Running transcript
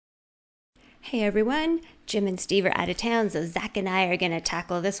Hey everyone, Jim and Steve are out of town, so Zach and I are going to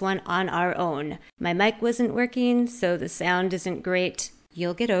tackle this one on our own. My mic wasn't working, so the sound isn't great.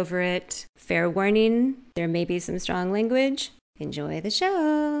 You'll get over it. Fair warning, there may be some strong language. Enjoy the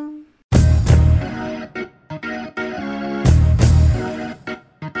show.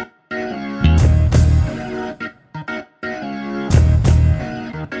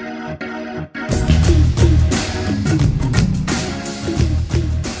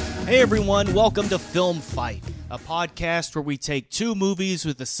 Hey everyone, welcome to Film Fight, a podcast where we take two movies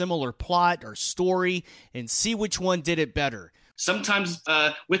with a similar plot or story and see which one did it better. Sometimes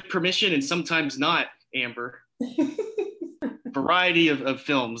with permission and sometimes not, Amber. Variety of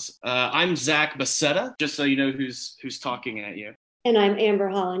films. I'm Zach Bassetta, just so you know who's talking at you. And I'm Amber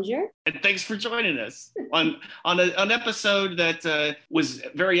Hollinger. And thanks for joining us on an episode that was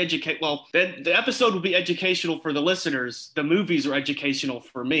very educational. Well, the episode will be educational for the listeners. The movies are educational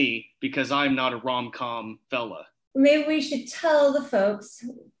for me because I'm not a rom-com fella. Maybe we should tell the folks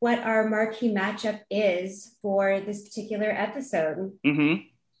what our marquee matchup is for this particular episode. Mm-hmm.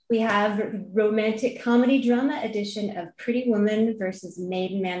 We have romantic comedy drama edition of Pretty Woman versus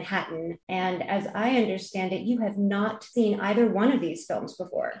Maid in Manhattan. And as I understand it, you have not seen either one of these films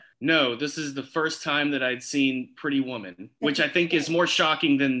before. No, this is the first time that I'd seen Pretty Woman, which I think is more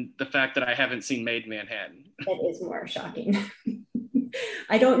shocking than the fact that I haven't seen Maid in Manhattan. That is more shocking.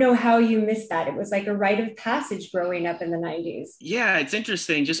 I don't know how you missed that. It was like a rite of passage growing up in the 90s. Yeah, it's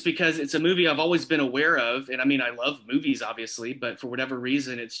interesting just because it's a movie I've always been aware of. And I mean, I love movies, obviously, but for whatever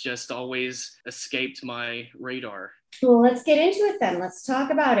reason, it's just always escaped my radar. Well, let's get into it then. Let's talk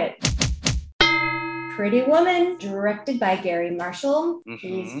about it. Pretty Woman, directed by Gary Marshall. Mm-hmm.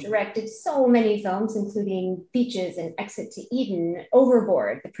 He's directed so many films, including Beaches and Exit to Eden,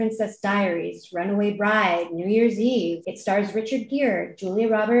 Overboard, The Princess Diaries, Runaway Bride, New Year's Eve. It stars Richard Gere, Julia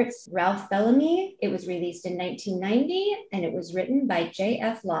Roberts, Ralph Bellamy. It was released in 1990, and it was written by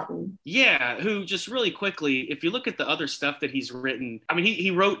J.F. Lawton. Yeah, who just really quickly, if you look at the other stuff that he's written, I mean,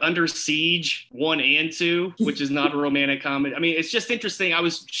 he wrote Under Siege 1 and 2, which is not a romantic comedy. I mean, it's just interesting. I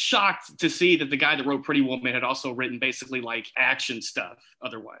was shocked to see that the guy that wrote Pretty Woman had also written basically like action stuff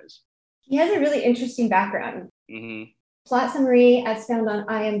otherwise. He has a really interesting background. Mm-hmm. Plot summary as found on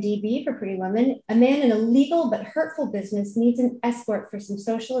IMDb for Pretty Woman. A man in a legal but hurtful business needs an escort for some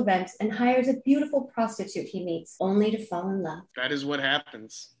social events and hires a beautiful prostitute he meets, only to fall in love. That is what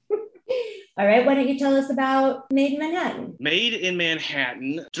happens. All right, why don't you tell us about Maid in Manhattan? Maid in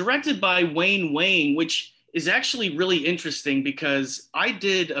Manhattan, directed by Wayne, which is actually really interesting because I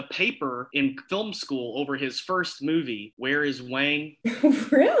did a paper in film school over his first movie, Where is Wang?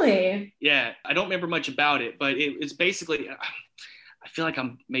 Really? Yeah, I don't remember much about it, but it's basically, I feel like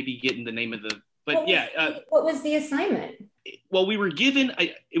I'm maybe getting the name of the, but what was the assignment? Well, we were given,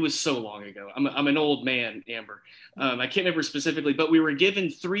 it was so long ago. I'm an old man, Amber. I can't remember specifically, but we were given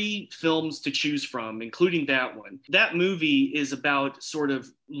 3 films to choose from, including that one. That movie is about sort of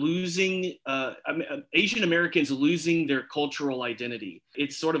losing, Asian Americans losing their cultural identity.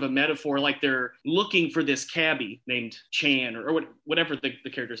 It's sort of a metaphor, like they're looking for this cabbie named Chan or whatever the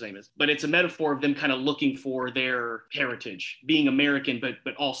character's name is. But it's a metaphor of them kind of looking for their heritage, being American,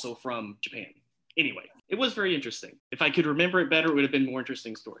 but also from Japan. Anyway, it was very interesting. If I could remember it better, it would have been a more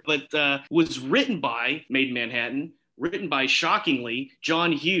interesting story. But was written by Maid in Manhattan, written by, shockingly,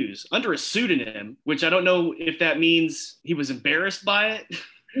 John Hughes, under a pseudonym, which I don't know if that means he was embarrassed by it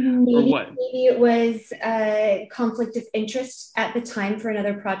or what. Maybe it was a conflict of interest at the time for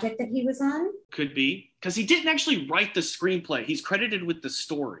another project that he was on. Could be, because he didn't actually write the screenplay. He's credited with the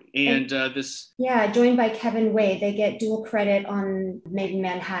story. And this... Yeah, joined by Kevin Wade. They get dual credit on Maid in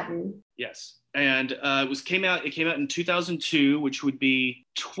Manhattan. Yes. And it came out in 2002, which would be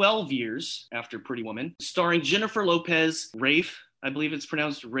 12 years after Pretty Woman, starring Jennifer Lopez, Rafe, I believe it's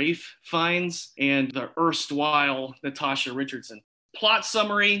pronounced Rafe Fiennes, and the erstwhile Natasha Richardson. Plot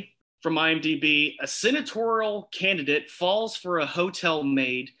summary from IMDb: a senatorial candidate falls for a hotel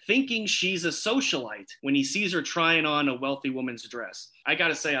maid thinking she's a socialite when he sees her trying on a wealthy woman's dress. I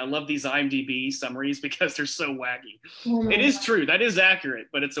gotta say, I love these IMDb summaries because they're so wacky. It is true. That is accurate,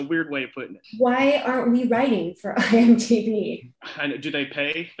 but it's a weird way of putting it. Why aren't we writing for IMDb? Do they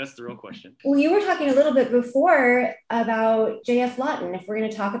pay? That's the real question. Well, you were talking a little bit before about J.F. Lawton. If we're going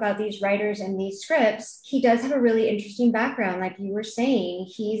to talk about these writers and these scripts, he does have a really interesting background. Like you were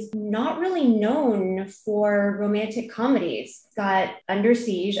saying, he's not really known for romantic comedies. Got Under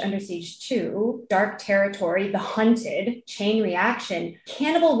Siege 2, Dark Territory, The Hunted, Chain Reaction,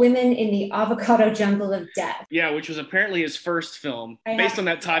 Cannibal Women in the Avocado Jungle of Death. Yeah, which was apparently his first film. Based on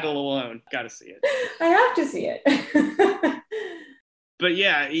that title alone. Gotta see it. I have to see it. But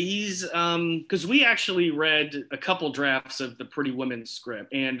yeah, he's because we actually read a couple drafts of the Pretty Woman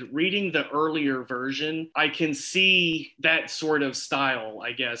script, and reading the earlier version, I can see that sort of style.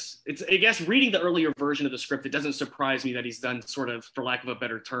 I guess reading the earlier version of the script, it doesn't surprise me that he's done sort of, for lack of a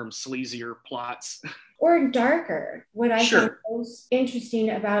better term, sleazier plots. Or darker. What I found Sure. most interesting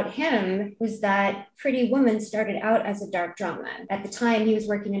about him was that Pretty Woman started out as a dark drama. At the time he was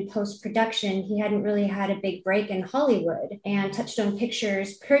working in post-production, he hadn't really had a big break in Hollywood, and Touchstone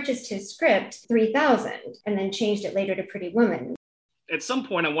Pictures purchased his script 3000 and then changed it later to Pretty Woman. At some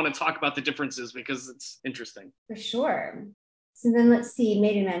point, I want to talk about the differences because it's interesting. For sure. So then let's see,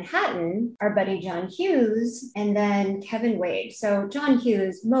 Maid in Manhattan, our buddy John Hughes, and then Kevin Wade. So John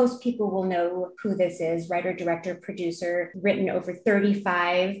Hughes, most people will know who this is, writer, director, producer, written over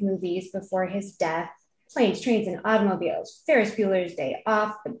 35 movies before his death. Planes, Trains, and Automobiles, Ferris Bueller's Day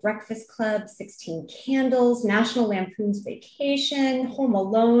Off, The Breakfast Club, 16 Candles, National Lampoon's Vacation, Home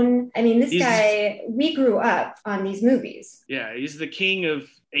Alone. I mean, this guy, we grew up on these movies. Yeah, he's the king of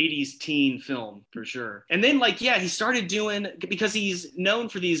 80s teen film for sure. And then he started doing, because he's known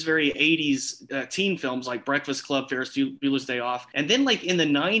for these very 80s teen films like Breakfast Club, Ferris Bueller's Day Off. And then in the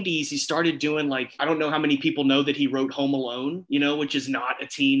 90s, he started doing I don't know how many people know that he wrote Home Alone, which is not a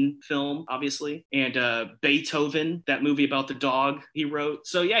teen film, obviously. And Beethoven, that movie about the dog he wrote.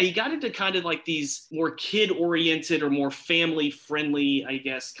 So yeah, he got into kind of these more kid-oriented or more family-friendly, I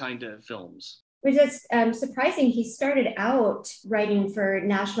guess, kind of films. Which is surprising. He started out writing for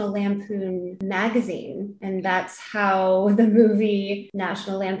National Lampoon magazine, and that's how the movie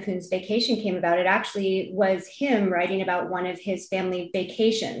National Lampoon's Vacation came about. It actually was him writing about one of his family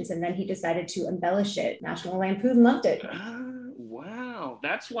vacations, and then he decided to embellish it. National Lampoon loved it. Wow,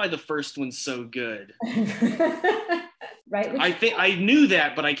 that's why the first one's so good. Right? I knew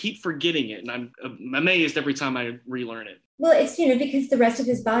that, but I keep forgetting it, and I'm amazed every time I relearn it. Well, it's, because the rest of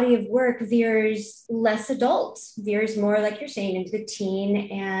his body of work veers less adult, veers more, like you're saying, into the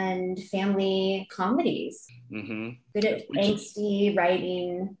teen and family comedies. Mm-hmm. Good at angsty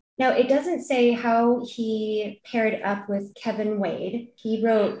writing. Now, it doesn't say how he paired up with Kevin Wade. He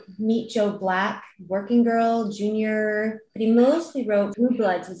wrote Meet Joe Black, Working Girl, Junior, but he mostly wrote Blue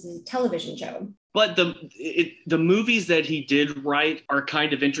Bloods, which is a television show. But the movies that he did write are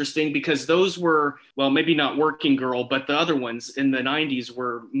kind of interesting because those were, well, maybe not Working Girl, but the other ones in the 90s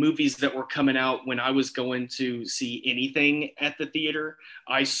were movies that were coming out when I was going to see anything at the theater.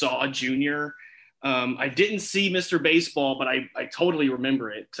 I saw Junior. I didn't see Mr. Baseball, but I totally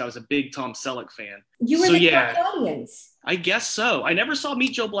remember it because I was a big Tom Selleck fan. You were the audience. I guess so. I never saw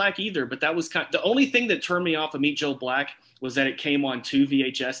Meet Joe Black either, but that was the only thing that turned me off of Meet Joe Black was that it came on 2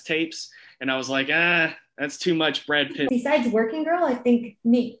 VHS tapes. And I was like, that's too much Brad Pitt. Besides Working Girl, I think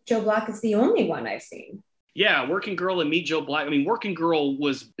Meet Joe Black is the only one I've seen. Yeah, Working Girl and Meet Joe Black. I mean, Working Girl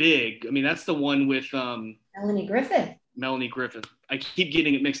was big. I mean, that's the one with Melanie Griffith. Melanie Griffith. I keep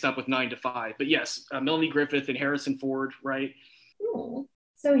getting it mixed up with 9 to 5. But yes, Melanie Griffith and Harrison Ford, right?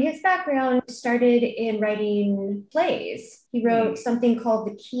 So his background started in writing plays. He wrote something called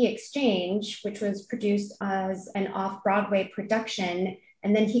The Key Exchange, which was produced as an off-Broadway production.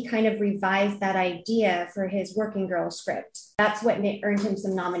 And then he kind of revised that idea for his Working Girl script. That's what earned him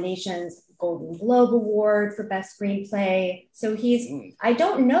some nominations, Golden Globe Award for Best Screenplay. So I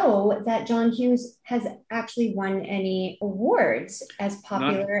don't know that John Hughes has actually won any awards as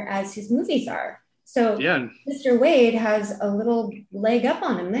popular as his movies are. So yeah. Mr. Wade has a little leg up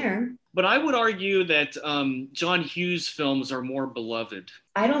on him there. But I would argue that John Hughes films are more beloved.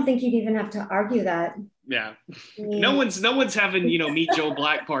 I don't think you'd even have to argue that. Yeah. No one's having, Meet Joe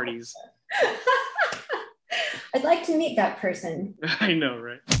Black parties. I'd like to meet that person. I know,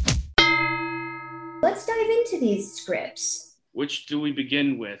 right? Let's dive into these scripts. Which do we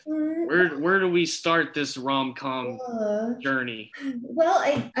begin with? Where do we start this rom-com journey? Well,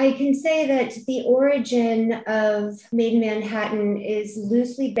 I can say that the origin of Maid in Manhattan is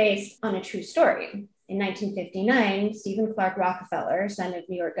loosely based on a true story. In 1959, Stephen Clark Rockefeller, son of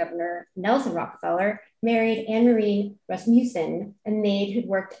New York Governor Nelson Rockefeller, married Anne Marie Rasmussen, a maid who'd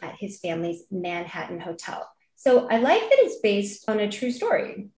worked at his family's Manhattan hotel. So I like that it's based on a true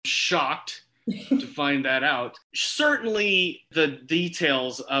story. Shocked to find that out. Certainly the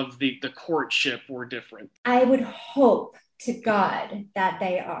details of the courtship were different. I would hope to God that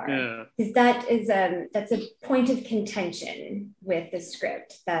they are. Because that's a point of contention with the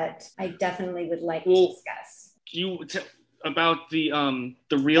script that I definitely would like to discuss. About the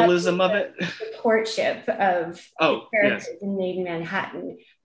realism of it? The courtship of the characters in Maid in Manhattan.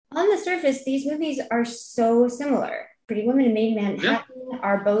 On the surface, these movies are so similar. Pretty Woman and Maid Manhattan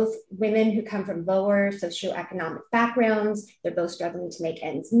are both women who come from lower socioeconomic backgrounds. They're both struggling to make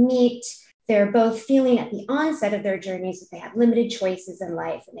ends meet. They're both feeling at the onset of their journeys that they have limited choices in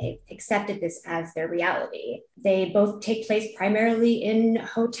life, and they've accepted this as their reality. They both take place primarily in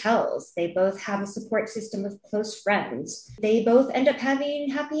hotels. They both have a support system of close friends. They both end up having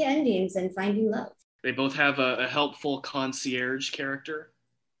happy endings and finding love. They both have a helpful concierge character,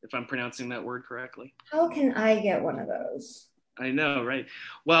 if I'm pronouncing that word correctly. How can I get one of those? I know, right?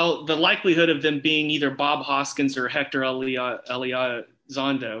 Well, the likelihood of them being either Bob Hoskins or Hector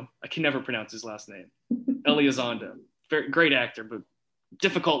Elizondo, I can never pronounce his last name, Elizondo, very great actor, but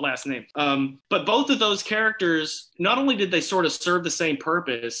difficult last name. But both of those characters, not only did they sort of serve the same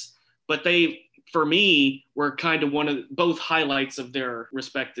purpose, but they, for me, were kind of one of both highlights of their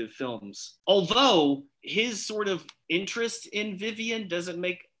respective films. Although his sort of interest in Vivian doesn't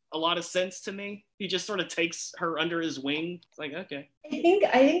make a lot of sense to me. He just sort of takes her under his wing. It's like, okay. I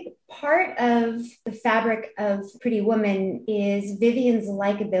think part of the fabric of Pretty Woman is Vivian's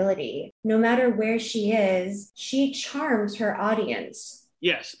likability. No matter where she is, she charms her audience.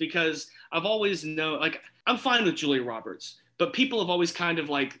 Yes, because I've always known, like, I'm fine with Julia Roberts, but people have always kind of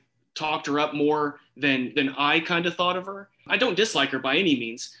like talked her up more than I kind of thought of her. I don't dislike her by any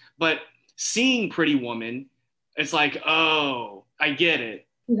means, but seeing Pretty Woman, it's like, oh, I get it.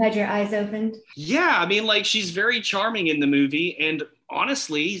 You had your eyes opened? Yeah, I mean, like, she's very charming in the movie, and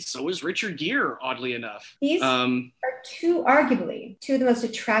honestly, so is Richard Gere, oddly enough. These are arguably two of the most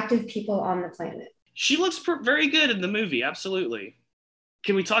attractive people on the planet. She looks very good in the movie, absolutely.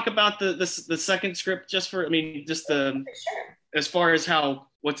 Can we talk about the second script just for, I mean, just Sure. As far as how,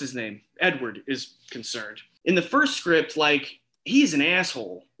 what's his name? Edward is concerned. In the first script, like, he's an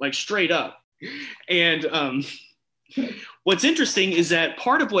asshole, like, straight up. And what's interesting is that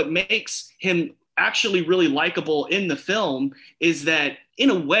part of what makes him actually really likable in the film is that, in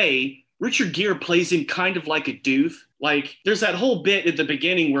a way, Richard Gere plays him kind of like a doof. Like, there's that whole bit at the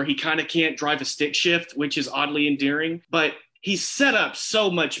beginning where he kind of can't drive a stick shift, which is oddly endearing, but he's set up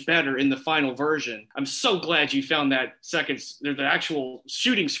so much better in the final version. I'm so glad you found that the actual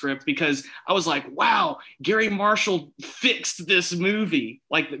shooting script, because I was like, wow, Gary Marshall fixed this movie.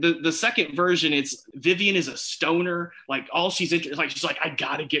 Like, the second version, it's Vivian is a stoner. Like, all she's she's like, I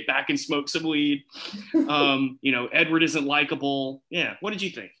gotta get back and smoke some weed. Edward isn't likable. Yeah. What did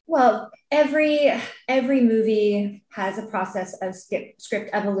you think? Well, every movie has a process of script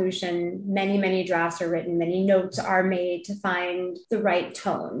evolution. Many, many drafts are written, many notes are made to find the right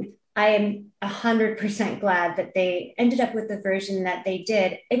tone. I am 100% glad that they ended up with the version that they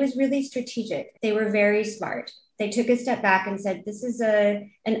did. It was really strategic. They were very smart. They took a step back and said, this is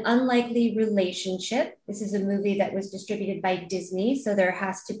an unlikely relationship. This is a movie that was distributed by Disney, so there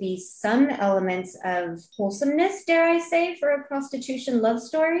has to be some elements of wholesomeness, dare I say, for a prostitution love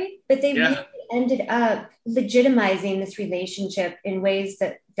story. But they really ended up legitimizing this relationship in ways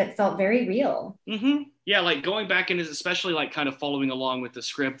that felt very real. Mm-hmm. Yeah, like going back and especially like kind of following along with the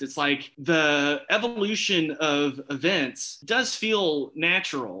script, it's like the evolution of events does feel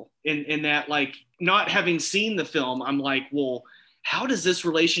natural in that, like, not having seen the film, I'm like, well, how does this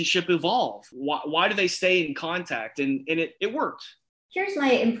relationship evolve? Why do they stay in contact? And it worked. Here's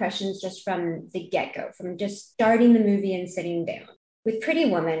my impressions just from the get-go, from just starting the movie and sitting down. With Pretty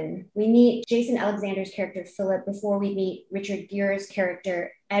Woman, we meet Jason Alexander's character, Philip, before we meet Richard Gere's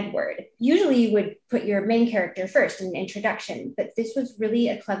character, Edward. Usually you would put your main character first in an introduction, but this was really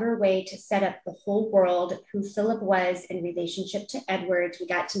a clever way to set up the whole world, who Philip was in relationship to Edward. We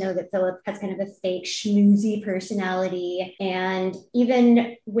got to know that Philip has kind of a fake schmoozy personality. And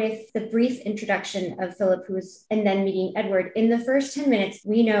even with the brief introduction of Philip, and then meeting Edward, in the first 10 minutes,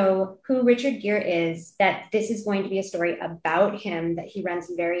 we know who Richard Gere is, that this is going to be a story about him, that he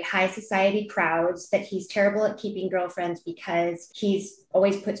runs very high society crowds, that he's terrible at keeping girlfriends because he's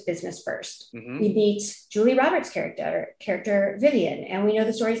always puts business first. Mm-hmm. We meet Julie Roberts' character Vivian, and we know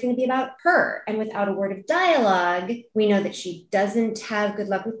the story is going to be about her. And without a word of dialogue, we know that she doesn't have good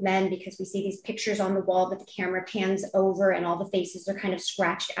luck with men, because we see these pictures on the wall, but the camera pans over and all the faces are kind of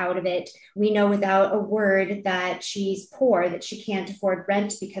scratched out of it. We know without a word that she's poor, that she can't afford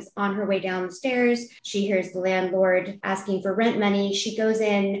rent, because on her way down the stairs, she hears the landlord asking for rent money. She goes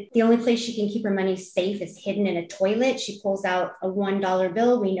in. The only place she can keep her money safe is hidden in a toilet. She pulls out a $1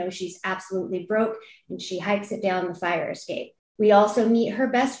 bill. We know she's absolutely broke, and she hikes it down the fire escape. We also meet her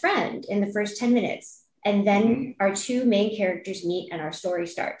best friend in the first 10 minutes. And then our two main characters meet and our story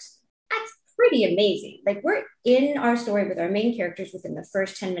starts. That's pretty amazing. Like, we're in our story with our main characters within the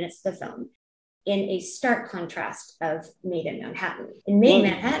first 10 minutes of the film. in a stark contrast of Maid in Manhattan. In Maid in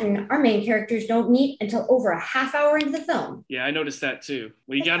Manhattan, our main characters don't meet until over a half hour into the film. Yeah, I noticed that too.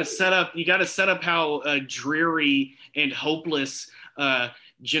 Well, you got to set up how dreary and hopeless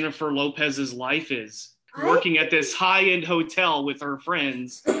Jennifer Lopez's life is, working at this high-end hotel with her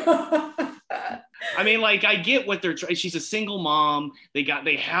friends. I mean, like, I get what she's a single mom. They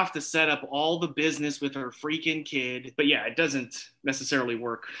have to set up all the business with her freaking kid. But yeah, it doesn't necessarily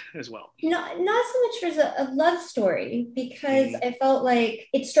work as well. Not so much as a love story, because I felt like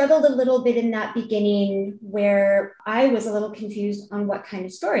it struggled a little bit in that beginning where I was a little confused on what kind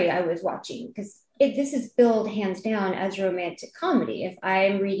of story I was watching, because this is billed hands down as romantic comedy. If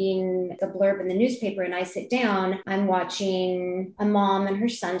I'm reading the blurb in the newspaper and I sit down, I'm watching a mom and her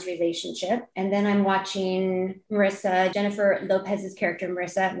son's relationship. And then I'm watching Jennifer Lopez's character,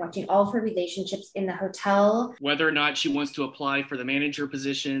 Marissa, I'm watching all of her relationships in the hotel. Whether or not she wants to apply for the manager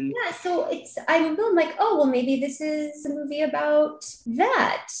position. Yeah, so I'm like, oh, well, maybe this is a movie about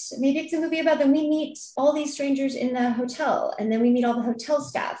that. Maybe it's a movie about then we meet all these strangers in the hotel, and then we meet all the hotel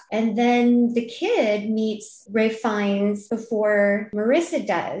staff. And then the kid meets Ralph Fiennes before Marissa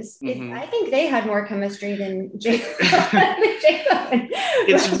does. I think they had more chemistry than Jacob.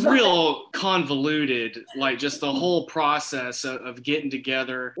 It's real convoluted, like just the whole process of getting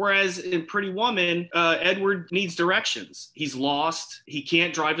together. Whereas in Pretty Woman, Edward needs directions. He's lost. He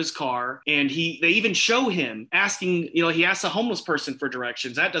can't drive his car. And they even show him asking, he asks a homeless person for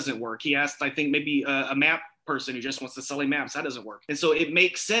directions. That doesn't work. He asked, I think, maybe a map person who just wants to sell him maps. That doesn't work. And so it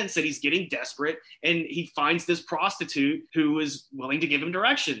makes sense that he's getting desperate and he finds this prostitute who is willing to give him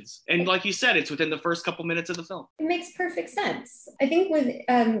directions. And like you said, it's within the first couple minutes of the film. It makes perfect sense. I think with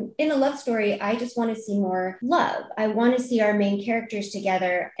in a love story, I just want to see more love. I want to see our main characters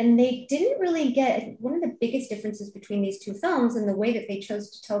together. And they didn't really get one of the biggest differences between these two films and the way that they chose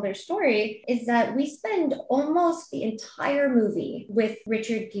to tell their story is that we spend almost the entire movie with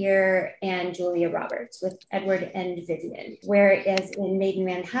Richard Gere and Julia Roberts, with Edward and Vivian. Whereas in Maid in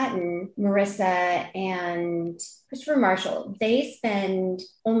Manhattan, Marissa and Christopher Marshall, they spend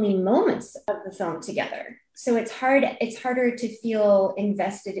only moments of the film together. So it's harder to feel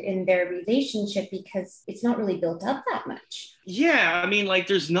invested in their relationship because it's not really built up that much. Yeah, I mean, like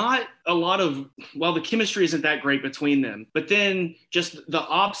there's not a lot of, the chemistry isn't that great between them, but then just the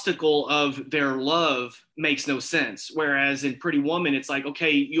obstacle of their love makes no sense. Whereas in Pretty Woman, it's like,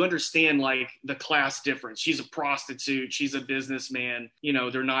 okay, you understand like the class difference. She's a prostitute. She's a businessman.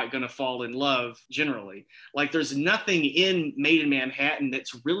 They're not going to fall in love generally. Like there's nothing in Maid in Manhattan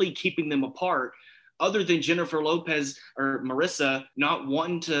that's really keeping them apart, other than Jennifer Lopez or Marissa not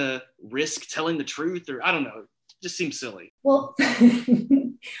wanting to risk telling the truth, or I don't know, just seems silly. Well,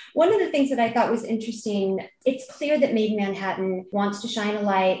 one of the things that I thought was interesting, it's clear that Maid in Manhattan wants to shine a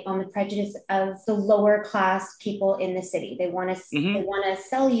light on the prejudice of the lower class people in the city. They want to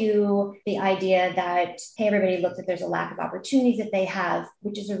sell you the idea that, hey, everybody, look, that there's a lack of opportunities that they have,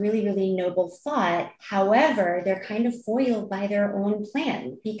 which is a really, really noble thought. However, they're kind of foiled by their own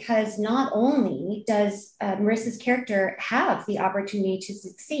plan, because not only does Marissa's character have the opportunity to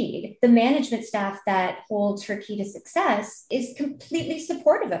succeed, the management staff that holds her key to success is completely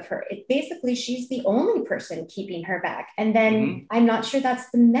supportive of her. Basically, she's the only person keeping her back. And then I'm not sure that's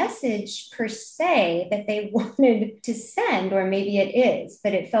the message per se that they wanted to send, or maybe it is,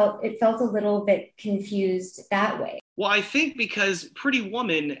 but it felt a little bit confused that way. Well, I think because Pretty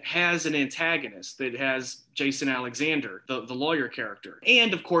Woman has an antagonist that has Jason Alexander, the lawyer character,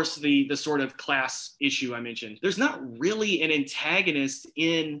 and of course the sort of class issue I mentioned. There's not really an antagonist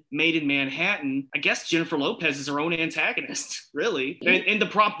in Maid in Manhattan. I guess Jennifer Lopez is her own antagonist, really. And the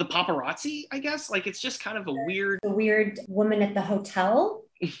paparazzi, I guess, like it's just kind of a weird... The weird woman at the hotel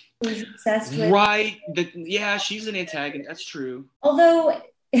who's obsessed with... Right. She's an antagonist. That's true. Although...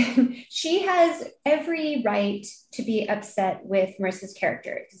 she has every right to be upset with Marissa's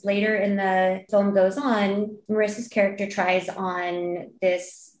character, because later in the film goes on, Marissa's character tries on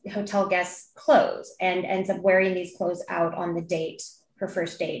this hotel guest's clothes and ends up wearing these clothes out on the date, her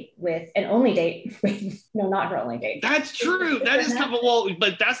first date with an only date with, no, not her only date. That's true. That is kind of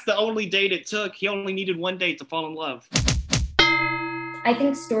but that's the only date it took. He only needed one date to fall in love. I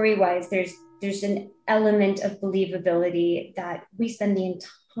think story-wise, there's an element of believability that we spend the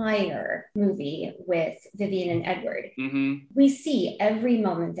entire movie with Vivian and Edward. Mm-hmm. We see every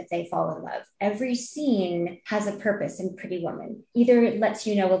moment that they fall in love. Every scene has a purpose in Pretty Woman. Either it lets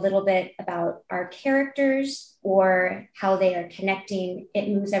you know a little bit about our characters or how they are connecting. It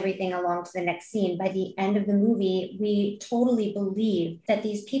moves everything along to the next scene. By the end of the movie, we totally believe that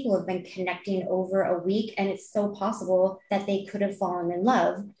these people have been connecting over a week, and it's so possible that they could have fallen in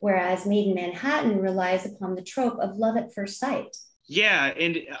love. Whereas Maid in Manhattan relies upon the trope of love at first sight. Yeah,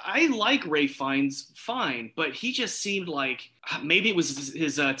 and I like Ray Fiennes fine, but he just seemed like maybe it was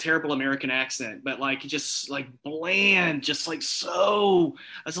his terrible American accent, but like just like bland, just like so.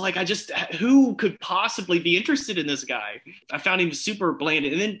 I was like, who could possibly be interested in this guy? I found him super bland,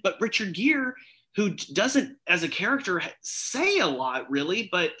 and then but Richard Gere, who doesn't as a character say a lot really,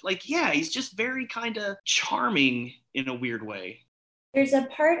 but like yeah, he's just very kind of charming in a weird way. There's a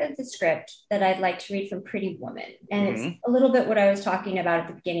part of the script that I'd like to read from Pretty Woman. And Mm-hmm. it's a little bit what I was talking about at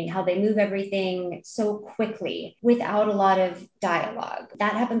the beginning, how they move everything so quickly without a lot of dialogue.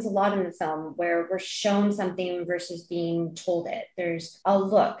 That happens a lot in the film where we're shown something versus being told it. There's a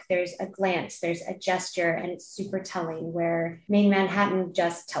look, there's a glance, there's a gesture, and it's super telling, where Main Manhattan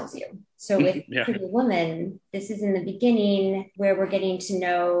just tells you. So with Yeah. Pretty Woman, this is in the beginning where we're getting to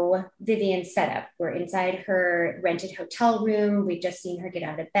know Vivian's setup. We're inside her rented hotel room. We've just seen her get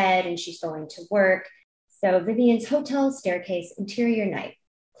out of bed and she's going to work. So Vivian's hotel staircase, interior night.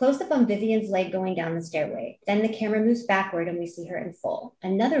 Close up on Vivian's leg going down the stairway. Then the camera moves backward and we see her in full.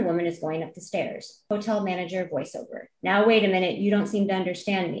 Another woman is going up the stairs. Hotel manager voiceover. Now, wait a minute. You don't seem to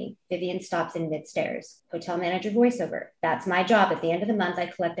understand me. Vivian stops in mid-stairs. Hotel manager voiceover. That's my job. At the end of the month, I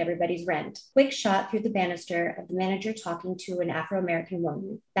collect everybody's rent. Quick shot through the banister of the manager talking to an Afro-American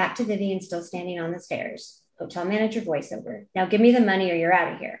woman. Back to Vivian still standing on the stairs. Hotel manager voiceover. Now give me the money or you're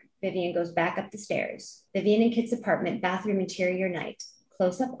out of here. Vivian goes back up the stairs. Vivian and Kit's apartment, bathroom interior night.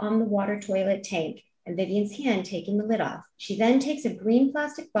 Close up on the water toilet tank and Vivian's hand taking the lid off. She then takes a green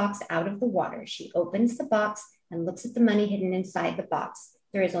plastic box out of the water. She opens the box and looks at the money hidden inside the box.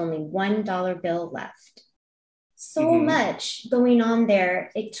 There is only $1 bill left. So much going on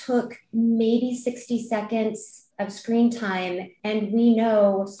there. It took maybe 60 seconds of screen time, and we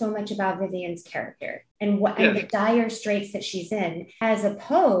know so much about Vivian's character and the dire straits that she's in, as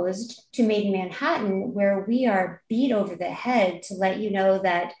opposed to Maid in Manhattan, where we are beat over the head to let you know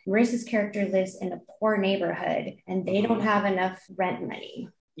that Marissa's character lives in a poor neighborhood and they don't have enough rent money.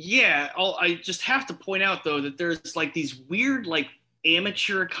 Yeah, I just have to point out though that there's like these weird like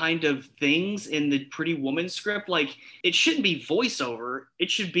amateur kind of things in the Pretty Woman script. Like it shouldn't be voiceover,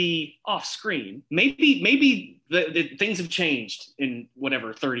 it should be off screen. Maybe the things have changed in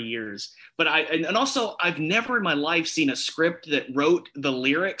whatever 30 years, but also I've never in my life seen a script that wrote the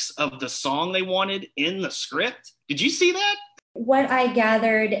lyrics of the song they wanted in the script. Did you see that? What I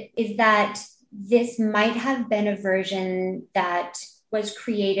gathered is that this might have been a version that was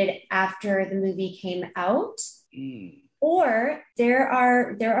created after the movie came out. Or there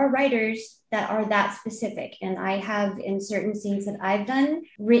are writers that are that specific. And I have, in certain scenes that I've done,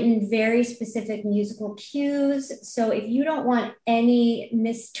 written very specific musical cues. So if you don't want any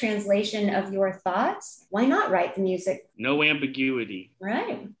mistranslation of your thoughts, why not write the music? No ambiguity.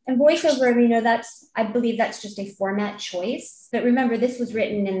 Right. And voiceover, I believe that's just a format choice. But remember, this was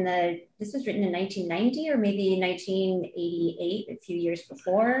written in 1990 or maybe 1988, a few years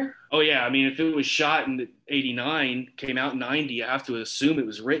before. Oh yeah, I mean, if it was shot in 89, came out in 90, I have to assume it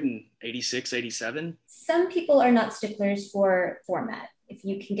was written 86, 87. Some people are not sticklers for format. If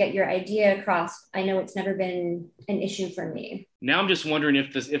you can get your idea across, I know it's never been an issue for me. Now I'm just wondering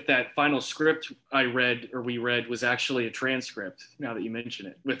if that final script we read was actually a transcript, now that you mention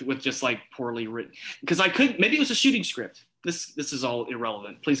it, with just like poorly written. Because maybe it was a shooting script. This is all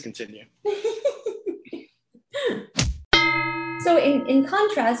irrelevant. Please continue. So in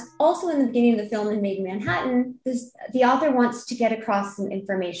contrast, also in the beginning of the film in Maid in Manhattan, the author wants to get across some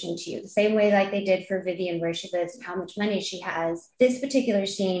information to you, the same way like they did for Vivian, where she lives and how much money she has. This particular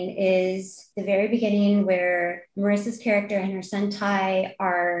scene is the very beginning where Marissa's character and her son Ty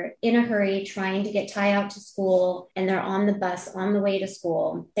are in a hurry trying to get Ty out to school, and they're on the bus on the way to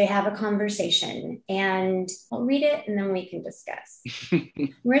school. They have a conversation, and I'll read it and then we can discuss.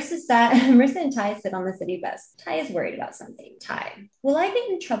 Marissa and Ty sit on the city bus. Ty is worried about something. Ty, will I get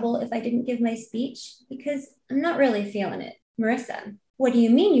in trouble if I didn't give my speech? Because I'm not really feeling it. Marissa, what do you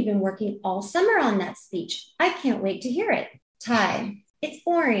mean you've been working all summer on that speech? I can't wait to hear it. Ty, it's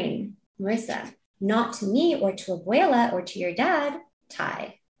boring. Marissa, not to me or to Abuela or to your dad.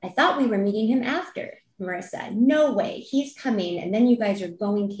 Ty, I thought we were meeting him after. Marissa, no way. He's coming and then you guys are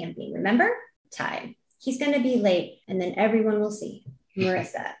going camping, remember? Ty, he's going to be late and then everyone will see.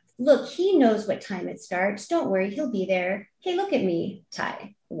 Marissa. Look, he knows what time it starts. Don't worry, he'll be there. Hey, look at me,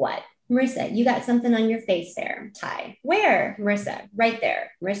 Ty. What? Marissa, you got something on your face there, Ty. Where? Marissa, right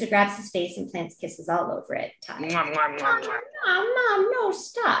there. Marissa grabs his face and plants kisses all over it. Ty. Mom, no,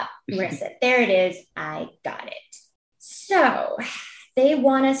 stop. Marissa, there it is. I got it. So they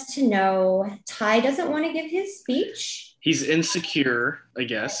want us to know Ty doesn't want to give his speech. He's insecure, I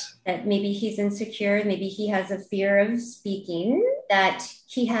guess. That maybe he's insecure. Maybe he has a fear of speaking. That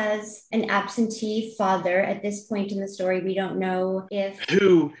he has an absentee father at this point in the story. We don't know if...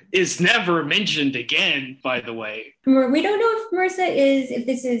 Who is never mentioned again, by the way. We don't know if Marissa if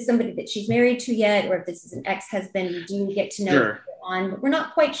this is somebody that she's married to yet, or if this is an ex-husband. We do get to know on, but we're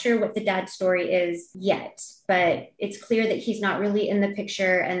not quite sure what the dad's story is yet. But it's clear that he's not really in the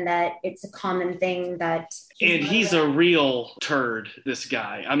picture and that it's a common thing that... And he's a real turd, this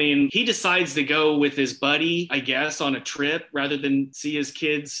guy. I mean, he decides to go with his buddy, I guess, on a trip rather than see his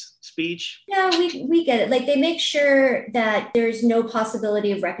kid's speech. Yeah, we get it. Like, they make sure that there's no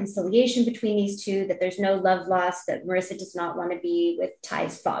possibility of reconciliation between these two, that there's no love lost, that Marissa does not want to be with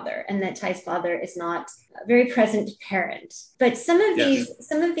Ty's father, and that Ty's father is not a very present parent. But some of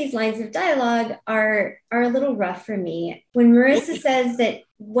these lines of dialogue are a little rough for me. When Marissa says that,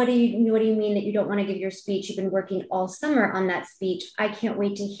 what do you mean that you don't want to give your speech? You've been working all summer on that speech. I can't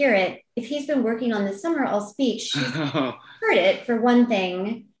wait to hear it. If he's been working on the summer all speech, she's heard it, for one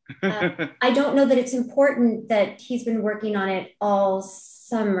thing. I don't know that it's important that he's been working on it all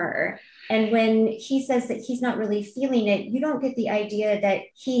summer. And when he says that he's not really feeling it, you don't get the idea that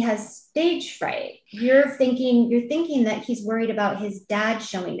he has stage fright. You're thinking that he's worried about his dad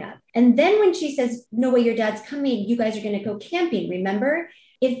showing up. And then when she says, no way, your dad's coming, you guys are going to go camping, remember?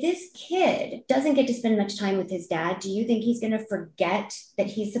 If this kid doesn't get to spend much time with his dad, do you think he's going to forget that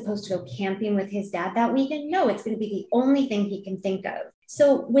he's supposed to go camping with his dad that weekend? No, it's going to be the only thing he can think of.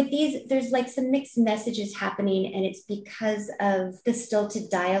 So with these, there's like some mixed messages happening, and it's because of the stilted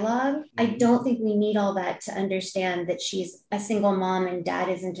dialogue. I don't think we need all that to understand that she's a single mom and dad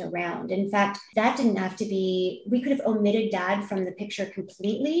isn't around. In fact, that didn't have to be, we could have omitted dad from the picture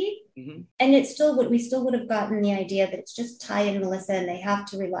completely. Mm-hmm. And we still would have gotten the idea that it's just Ty and Melissa and they have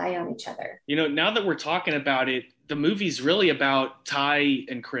to rely on each other. You know, now that we're talking about it, the movie's really about Ty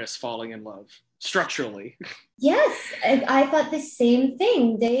and Chris falling in love. Structurally. Yes, I thought the same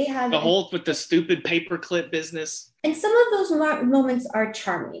thing. They have the whole with the stupid paperclip business. And some of those moments are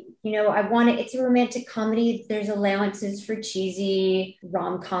charming. You know, it's a romantic comedy. There's allowances for cheesy,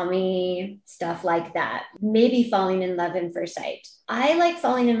 rom-com-y stuff like that. Maybe falling in love at first sight. I like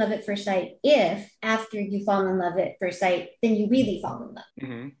falling in love at first sight if after you fall in love at first sight, then you really fall in love.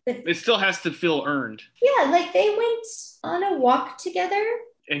 Mm-hmm. But it still has to feel earned. Yeah, like they went on a walk together.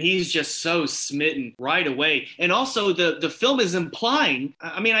 And he's just so smitten right away. And also the film is implying,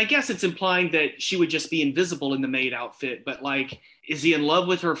 I mean, I guess it's implying that she would just be invisible in the maid outfit, but like, is he in love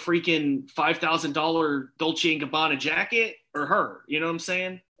with her freaking $5,000 Dolce & Gabbana jacket or her? You know what I'm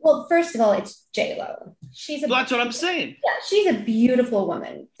saying? Well, first of all, it's J-Lo. That's what I'm saying. Yeah, she's a beautiful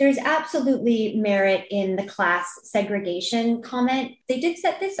woman. There's absolutely merit in the class segregation comment. They did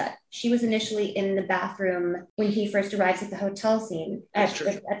set this up. She was initially in the bathroom when he first arrives at the hotel scene, at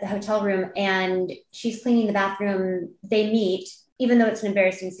the hotel room, and she's cleaning the bathroom. They meet. Even though it's an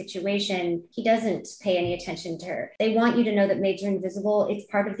embarrassing situation, he doesn't pay any attention to her. They want you to know that maids are invisible. It's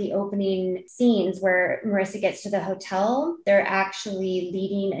part of the opening scenes where Marissa gets to the hotel. They're actually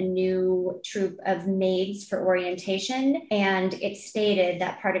leading a new troupe of maids for orientation. And it's stated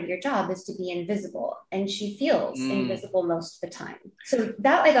that part of your job is to be invisible. And she feels invisible most of the time. So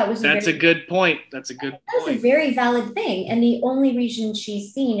that I thought was a good point. That was a very valid thing. And the only reason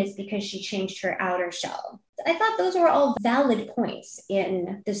she's seen is because she changed her outer shell. I thought those were all valid points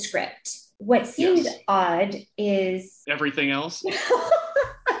in the script. What seemed odd is... everything else? Yes.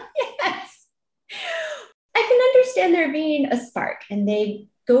 I can understand there being a spark, and they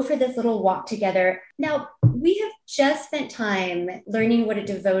go for this little walk together. Now, we have just spent time learning what a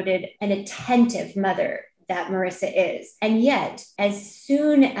devoted and attentive mother that Marissa is. And yet, as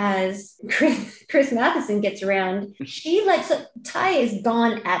soon as Chris Matheson gets around, Ty is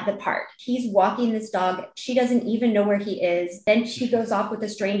gone at the park. He's walking this dog. She doesn't even know where he is. Then she goes off with a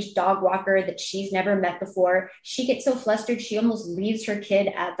strange dog walker that she's never met before. She gets so flustered, she almost leaves her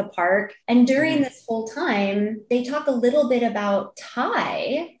kid at the park. And during this whole time, they talk a little bit about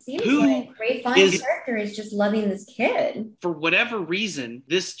Ty. Seems like Ray Fiennes' character is just loving this kid. For whatever reason,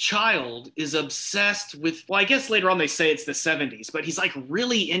 this child is obsessed with, well, I guess later on they say it's the 70s, but he's like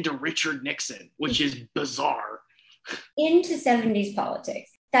really into Richard Nixon, which is bizarre. Into 70s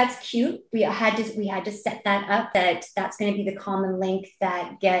politics. That's cute. We had to set that up, that that's going to be the common link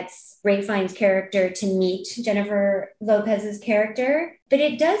that gets Ray Fiennes' character to meet Jennifer Lopez's character. But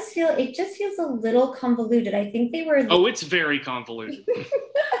it just feels a little convoluted. I think they were Oh, it's very convoluted.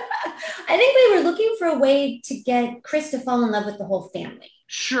 I think they were looking for a way to get Chris to fall in love with the whole family.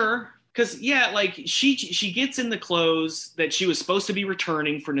 Sure. Because yeah, like she gets in the clothes that she was supposed to be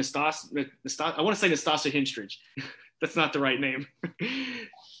returning for Nastasia. I want to say Nastasia Henstridge. That's not the right name.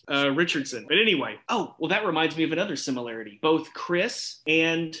 Richardson. But anyway, oh, well, that reminds me of another similarity. Both Chris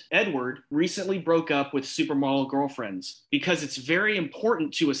and Edward recently broke up with supermodel girlfriends because it's very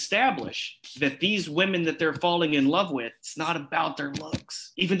important to establish that these women that they're falling in love with, it's not about their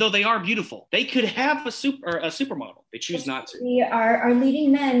looks. Even though they are beautiful, they could have a supermodel. They choose not to. Our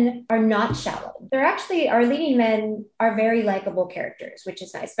leading men are not shallow. They're actually, our leading men are very likable characters, which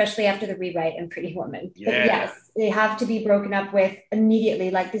is nice, especially after the rewrite in Pretty Woman. Yeah. But yes, they have to be broken up with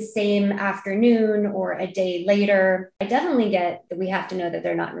immediately, like the same afternoon or a day later. I definitely get that we have to know that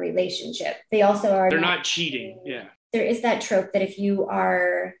they're not in a relationship. They also are. They're not cheating. Yeah. There is that trope that if you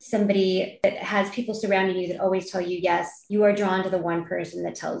are somebody that has people surrounding you that always tell you yes, you are drawn to the one person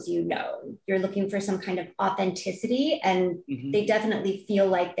that tells you no. You're looking for some kind of authenticity, and they definitely feel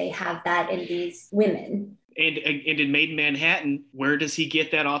like they have that in these women. And in Maid in Manhattan, where does he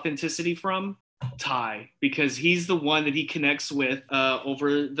get that authenticity from? Ty, because he's the one that he connects with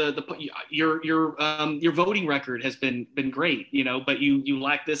over your voting record has been great, but you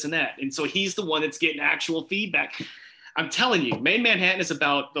lack this and that, and so he's the one that's getting actual feedback. I'm telling you, Maid in Manhattan is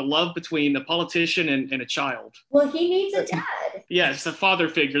about the love between a politician and a child. Well, he needs a dad. Yes, a father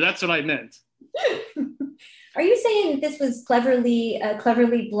figure. That's what I meant. Are you saying this was cleverly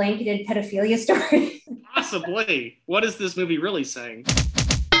blanketed pedophilia story? Possibly. What is this movie really saying?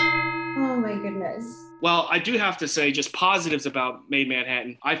 Oh my goodness. Well, I do have to say just positives about Maid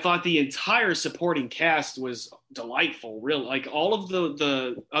Manhattan. I thought the entire supporting cast was delightful, really. Like all of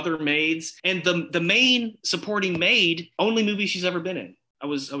the other maids, and the main supporting maid, only movie she's ever been in. I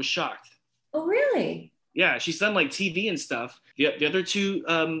was shocked. Oh, really? Yeah, she's done like TV and stuff. The other two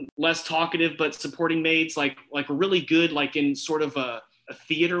less talkative but supporting maids like were really good, like in sort of a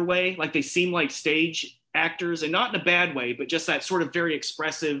theater way. Like they seem like stage actors, and not in a bad way, but just that sort of very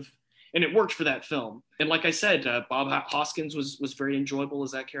expressive. And it worked for that film. And like I said, Bob Hoskins was very enjoyable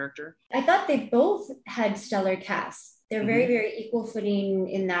as that character. I thought they both had stellar casts. They're very, very equal footing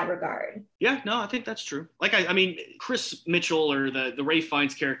in that regard. Yeah, no, I think that's true. Like, I mean, Chris Mitchell or the Ray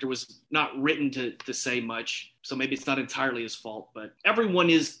Fiennes character was not written to say much. So maybe it's not entirely his fault, but everyone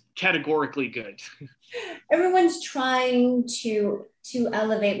is categorically good. Everyone's trying to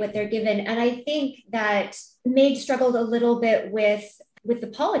elevate what they're given. And I think that Maid struggled a little bit with the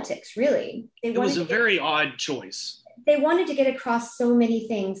politics, really. It was a very odd choice. They wanted to get across so many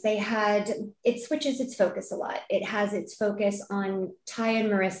things. It switches its focus a lot. It has its focus on Ty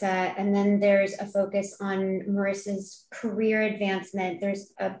and Marissa, and then there's a focus on Marissa's career advancement.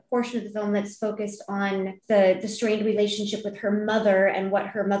 There's a portion of the film that's focused on the strained relationship with her mother and what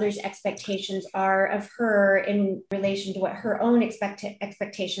her mother's expectations are of her in relation to what her own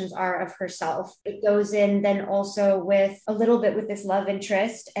expectations are of herself. It goes in then also with a little bit with this love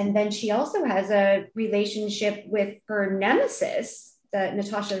interest, and then she also has a relationship with her nemesis, the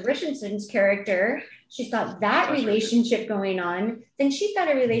Natasha Richardson's character. She's got that relationship going on. Then she's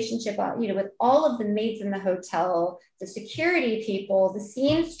got a relationship, with all of the maids in the hotel, the security people, the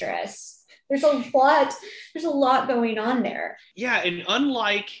seamstress. There's a lot going on there. Yeah, and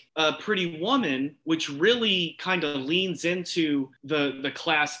unlike Pretty Woman, which really kind of leans into the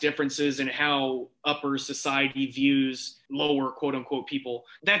class differences and how upper society views lower quote unquote people,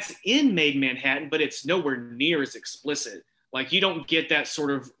 that's in Maid in Manhattan, but it's nowhere near as explicit. Like, you don't get that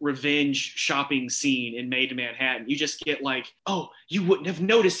sort of revenge shopping scene in Maid in Manhattan. You just get like, oh, you wouldn't have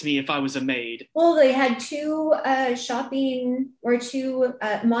noticed me if I was a maid. Well, they had two montage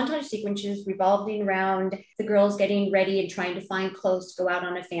sequences revolving around the girls getting ready and trying to find clothes to go out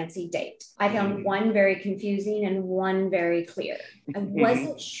on a fancy date. I found one very confusing and one very clear. I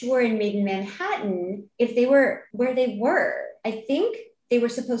wasn't sure in Maid in Manhattan if they were where they were. I think they were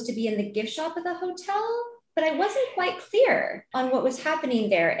supposed to be in the gift shop of the hotel, but I wasn't quite clear on what was happening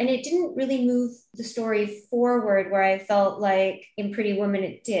there. And it didn't really move the story forward where I felt like in Pretty Woman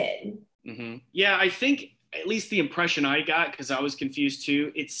it did. Yeah, I think at least the impression I got, because I was confused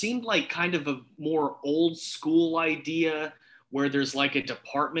too, it seemed like kind of a more old school idea where there's like a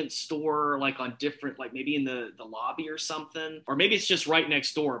department store, like on different, like maybe in the lobby or something, or maybe it's just right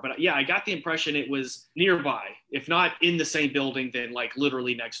next door. But yeah, I got the impression it was nearby, if not in the same building, then like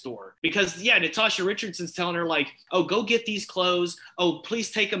literally next door. Because yeah, Natasha Richardson's telling her like, oh, go get these clothes. Oh,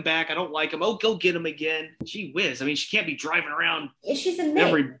 please take them back. I don't like them. Oh, go get them again. Gee whiz. I mean, she can't be driving around. She's a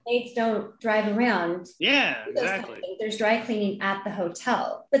maid. Maids don't drive around. Yeah, exactly. Kind of there's dry cleaning at the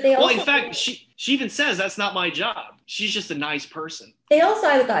hotel. But they also... Well, in fact, she even says that's not my job. She's just a nice person. They also,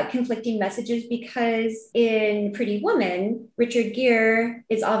 I got conflicting messages because in Pretty Woman, Richard Gere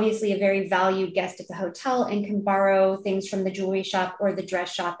is obviously a very valued guest at the hotel and can borrow things from the jewelry shop or the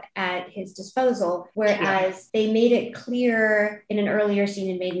dress shop at his disposal. Whereas they made it clear in an earlier scene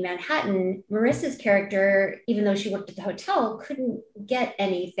in Maid in Manhattan, Marissa's character, even though she worked at the hotel, couldn't get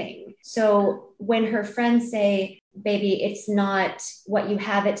anything. So when her friends say, baby, it's not what you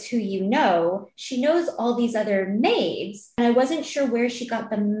have, it's who you know, she knows all these other maids. And I wasn't sure where she got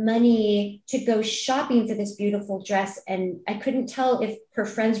the money to go shopping for this beautiful dress. And I couldn't tell if her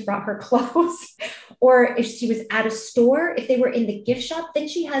friends brought her clothes or if she was at a store, if they were in the gift shop. Then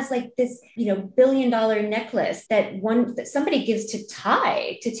she has like this, $1 billion necklace that somebody gives to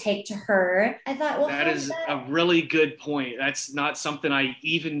Ty to take to her. I thought, well, that is a really good point. That's not something I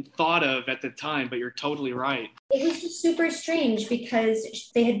even thought of at the time, but you're totally right. It was just super strange because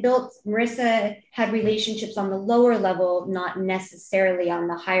they had Marissa had relationships on the lower level, not necessarily on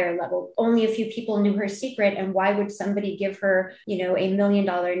the higher level. Only a few people knew her secret. And why would somebody give her, $1 million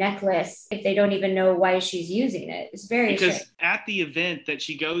necklace if they don't even know why she's using it? It's very because strange. At the event that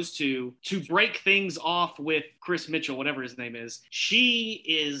she goes to break things off with Chris Mitchell, whatever his name is, she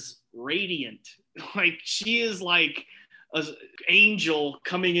is radiant. Like she is like an angel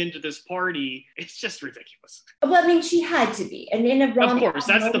coming into this party. It's just ridiculous. Well, I mean, she had to be. And in a rom-com, of course,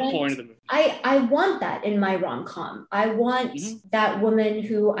 that's the point of the movie. I want that in my rom-com. I want that woman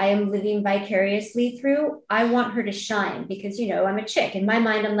who I am living vicariously through. I want her to shine because, I'm a chick. In my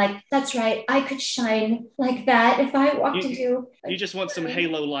mind, I'm like, that's right. I could shine like that if I walked into... You just want some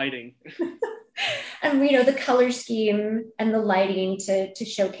halo lighting. And the color scheme and the lighting to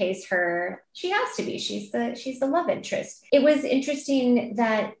showcase her. She has to be. She's the love interest. It was interesting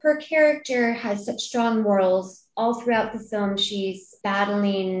that her character has such strong morals. All throughout the film, she's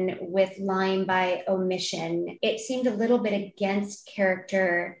battling with lying by omission. It seemed a little bit against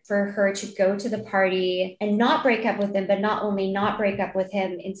character for her to go to the party and not break up with him, but not only not break up with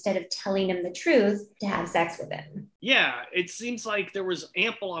him, instead of telling him the truth, to have sex with him. Yeah, it seems like there was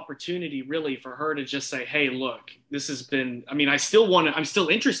ample opportunity really for her to just say, hey, look, this has been, I'm still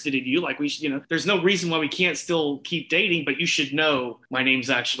interested in you. Like we should, there's no reason why we can't still keep dating, but you should know my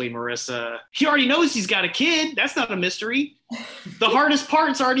name's actually Marissa. He already knows he's got a kid. That's not a mystery. The hardest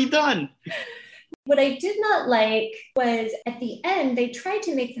part's already done. What I did not like was at the end, they tried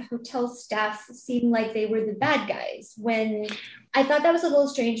to make the hotel staff seem like they were the bad guys, when I thought that was a little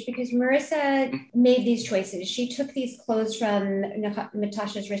strange because Marissa made these choices. She took these clothes from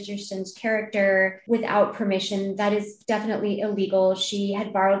Natasha Richardson's character without permission. That is definitely illegal. She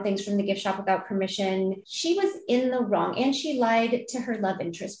had borrowed things from the gift shop without permission. She was in the wrong, and she lied to her love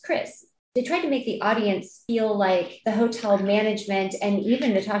interest, Chris. They tried to make the audience feel like the hotel management and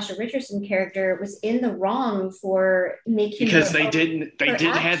even Natasha Richardson character was in the wrong for making, because they didn't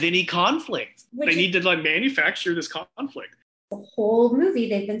have any conflict. They need to manufacture this conflict. The whole movie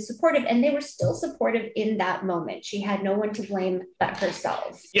they've been supportive, and they were still supportive in that moment. She had no one to blame but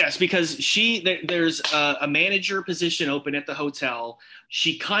herself. Yes, because there's a manager position open at the hotel.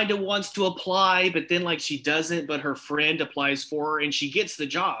 She kind of wants to apply, but then she doesn't, but her friend applies for her and she gets the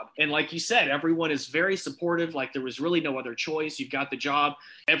job. And like you said, everyone is very supportive. Like there was really no other choice. You've got the job.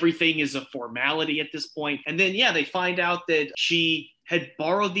 Everything is a formality at this point. And then, they find out that she had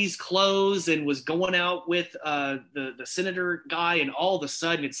borrowed these clothes and was going out with the senator guy, and all of a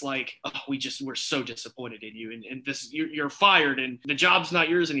sudden it's like, oh, we're so disappointed in you, and this you're fired and the job's not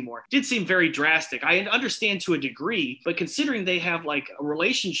yours anymore. It did seem very drastic. I understand to a degree, but considering they have a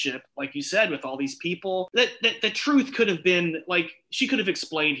relationship, like you said, with all these people, that the truth could have been she could have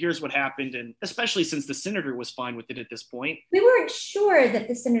explained, here's what happened, and especially since the senator was fine with it at this point. We weren't sure that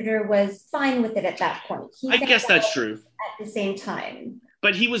the senator was fine with it at that point. I guess that's true. At the same time.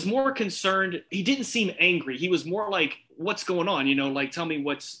 But he was more concerned. He didn't seem angry. He was more like what's going on, like tell me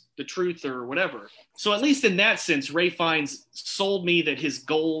what's the truth or whatever. So at least in that sense, Ray Fiennes sold me that his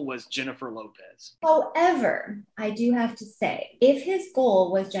goal was Jennifer Lopez. However, I do have to say, if his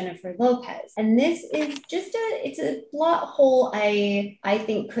goal was Jennifer Lopez, and this is just it's a plot hole I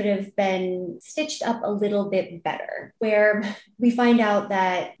think could have been stitched up a little bit better, where we find out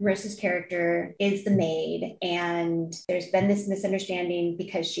that Marissa's character is the maid, and there's been this misunderstanding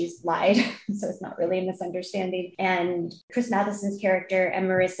because she's lied, so it's not really a misunderstanding. And Chris Matheson's character and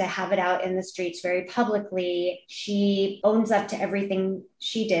Marissa have it out in the streets very publicly. She owns up to everything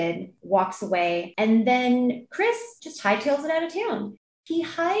she did, walks away, and then Chris just hightails it out of town. He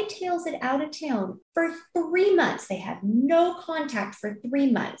hightails it out of town for 3 months. They have no contact for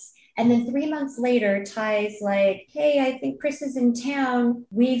 3 months. And then 3 months later, Ty's like, hey, I think Chris is in town.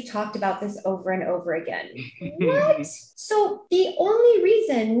 We've talked about this over and over again. What? So the only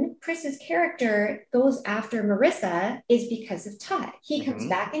reason Chris's character goes after Marissa is because of Ty. He comes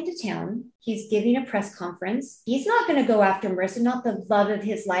back into town. He's giving a press conference. He's not going to go after Marissa, not the love of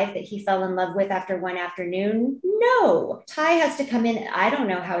his life that he fell in love with after one afternoon. No. Ty has to come in. I don't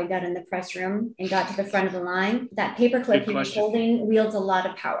know how he got in the press room and got to the front of the line. That paperclip he was holding wields a lot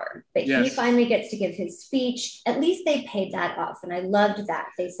of power. But he finally gets to give his speech. At least they paid that off. And I loved that.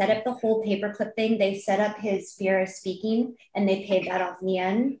 They set up the whole paperclip thing. They set up his fear of speaking, and they paid that off in the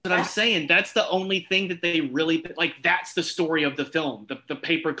end. But I'm saying that's the only thing that they really, like, that's the story of the film, the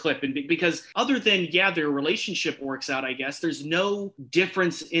paperclip. And because other than, their relationship works out, I guess, there's no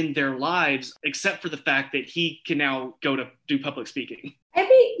difference in their lives except for the fact that he can now go to do public speaking. I'd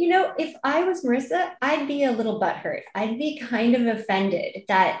be, if I was Marissa, I'd be a little butthurt. I'd be kind of offended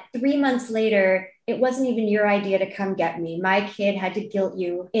that 3 months later, it wasn't even your idea to come get me. My kid had to guilt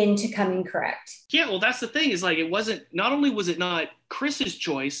you into coming correct. Yeah, well, that's the thing is, like, it wasn't, not only was it not Chris's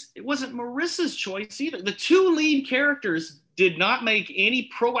choice, it wasn't Marissa's choice either. The two lead characters did not make any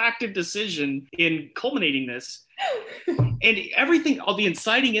proactive decision in culminating this. And everything, all the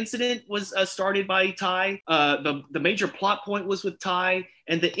inciting incident was started by Ty. The major plot point was with Ty,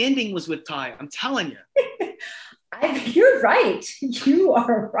 and the ending was with Ty. I'm telling you. You're right. You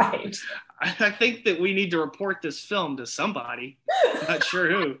are right. I think that we need to report this film to somebody. I'm not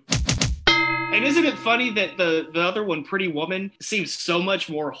sure who. And isn't it funny that the other one, Pretty Woman, seems so much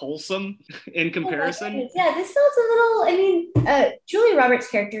more wholesome in comparison? Yeah, this feels a little, Julia Roberts'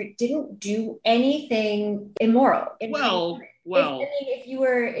 character didn't do anything immoral. If you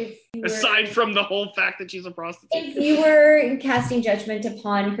were aside from the whole fact that she's a prostitute, if you were casting judgment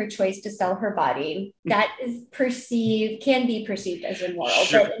upon her choice to sell her body, that is can be perceived as immoral.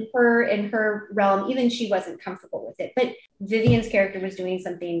 Sure. But in her realm, even she wasn't comfortable with it. But Vivian's character was doing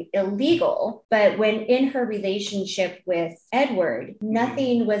something illegal, but when in her relationship with Edward,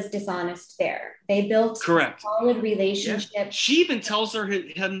 nothing was dishonest there. They built a solid relationship. Yeah. She even tells her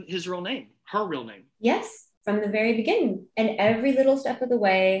his real name, her real name. Yes. From the very beginning. And every little step of the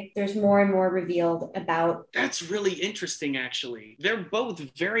way, there's more and more revealed about. That's really interesting, actually. They're both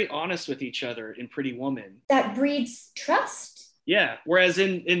very honest with each other in Pretty Woman. That breeds trust. Yeah. Whereas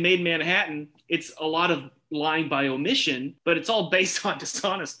in Maid Manhattan, it's a lot of lying by omission, but it's all based on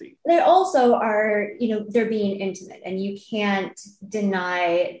dishonesty. They also are, they're being intimate, and you can't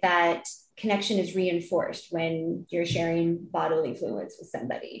deny that connection is reinforced when you're sharing bodily fluids with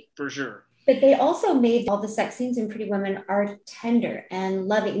somebody. For sure. But they also made all the sex scenes in Pretty Women are tender and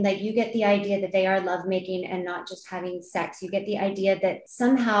loving. Like, you get the idea that they are lovemaking and not just having sex. You get the idea that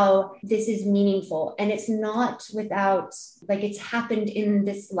somehow this is meaningful, and it's not without, like, it's happened in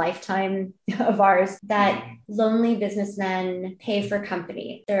this lifetime of ours that lonely businessmen pay for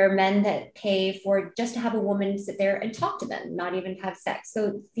company. There are men that pay for just to have a woman sit there and talk to them, not even have sex.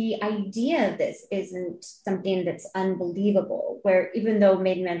 So the idea of this isn't something that's unbelievable, where even though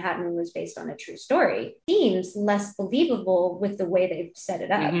Maid in Manhattan was based on a true story, seems less believable with the way they've set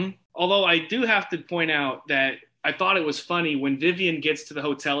it up. Mm-hmm. Although I do have to point out that I thought it was funny when Vivian gets to the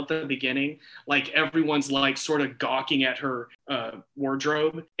hotel at the beginning, like, everyone's like sort of gawking at her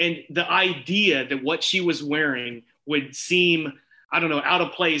wardrobe. And the idea that what she was wearing would seem, I don't know, out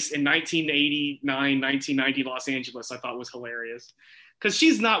of place in 1989, 1990 Los Angeles, I thought was hilarious. Because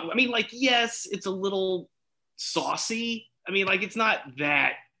she's not, I mean, like, yes, it's a little saucy. I mean, like, it's not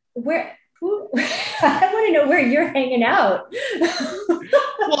that. I want to know where you're hanging out.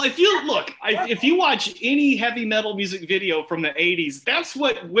 Well, if you watch any heavy metal music video from the 80s, that's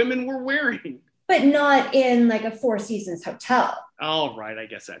what women were wearing. But not in like a Four Seasons hotel. All right, I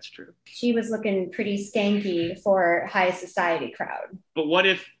guess that's true. She was looking pretty skanky for high society crowd. But what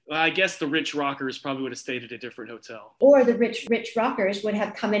if, I guess the rich rockers probably would have stayed at a different hotel. Or the rich rockers would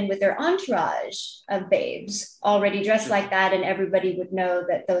have come in with their entourage of babes already dressed like that, and everybody would know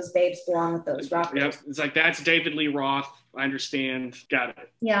that those babes belong with those rockers. Yep. It's like, that's David Lee Roth. I understand. Got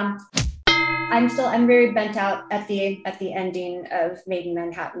it. Yeah. I'm very bent out at the ending of Maid in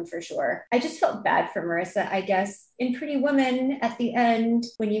Manhattan for sure. I just felt bad for Marissa, I guess. In Pretty Woman, at the end,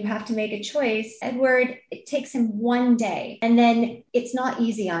 when you have to make a choice, Edward, it takes him one day, and then it's not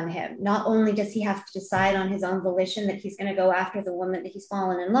easy on him. Not only does he have to decide on his own volition that he's going to go after the woman that he's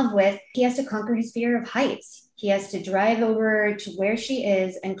fallen in love with, he has to conquer his fear of heights. He has to drive over to where she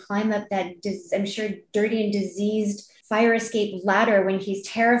is and climb up that, I'm sure, dirty and diseased fire escape ladder when he's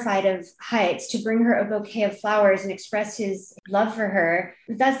terrified of heights, to bring her a bouquet of flowers and express his love for her.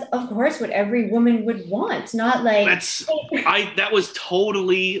 That's, of course, what every woman would want. Not like... That was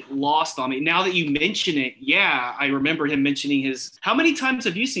totally lost on me. Now that you mention it, yeah, I remember him mentioning his... How many times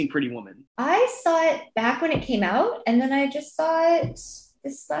have you seen Pretty Woman? I saw it back when it came out, and then I just saw it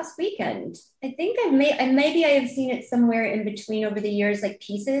this last weekend. I think maybe I have seen it somewhere in between over the years, like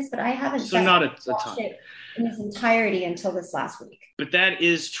pieces, but I haven't. So not a ton. It in its entirety until this last week. But that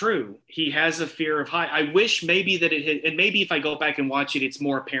is true. He has a fear of height. I wish maybe that it had, and maybe if I go back and watch it, it's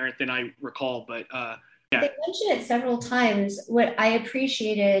more apparent than I recall. But yeah. They mentioned it several times. What I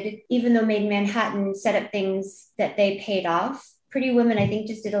appreciated, even though Maid in Manhattan set up things that they paid off, Pretty Women, I think,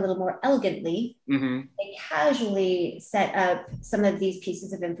 just did a little more elegantly. Mm-hmm. They casually set up some of these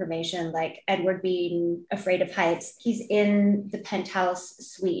pieces of information, like Edward being afraid of heights. He's in the penthouse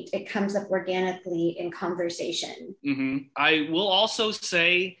suite. It comes up organically in conversation. Mm-hmm. I will also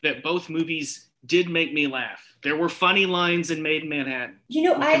say that both movies did make me laugh. There were funny lines in Maid in Manhattan. You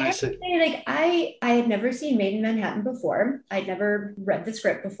know, I have to say, like, I had never seen Maid in Manhattan before. I'd never read the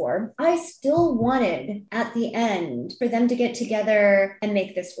script before. I still wanted, at the end, for them to get together and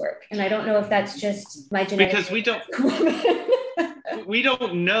make this work. And I don't know if that's just my genetic... Because we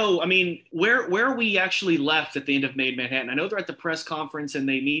don't know. I mean, where we actually left at the end of Maid in Manhattan. I know they're at the press conference and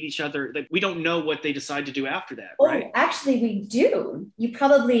they meet each other. We don't know what they decide to do after that, right? Oh, actually, we do. You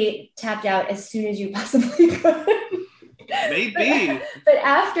probably tapped out as soon as you possibly could. Maybe. But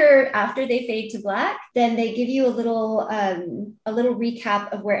after they fade to black, then they give you a little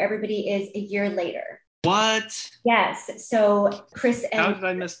recap of where everybody is a year later. What? Yes. So how did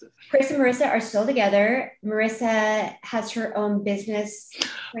I miss this? Chris and Marissa are still together. Marissa has her own business.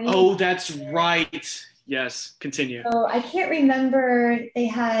 Oh, that's right. Yes. Continue. So I can't remember. They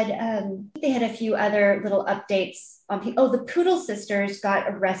had a few other little updates on people. Oh, the Poodle sisters got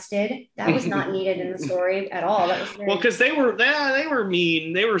arrested. That was not needed in the story at all. That was well, because they were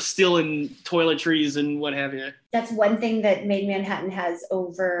mean. They were stealing toiletries and what have you. That's one thing that Maid in Manhattan has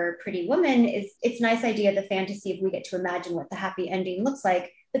over Pretty Woman is it's a nice idea, the fantasy, if we get to imagine what the happy ending looks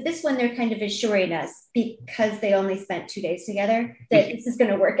like. But this one, they're kind of assuring us, because they only spent 2 days together, that this is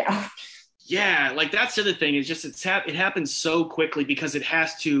going to work out. Yeah, like that's the other thing. It's just it happens so quickly because it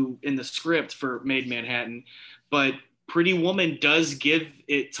has to in the script for Maid in Manhattan. But Pretty Woman does give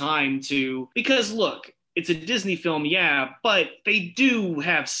it time to, because look, it's a Disney film, yeah, but they do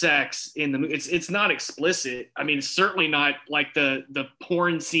have sex in the movie. It's not explicit. I mean, it's certainly not like the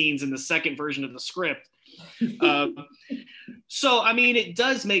porn scenes in the second version of the script. So, I mean, it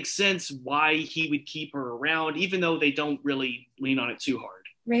does make sense why he would keep her around, even though they don't really lean on it too hard.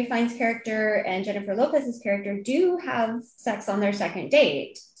 Ralph Fiennes' character and Jennifer Lopez's character do have sex on their second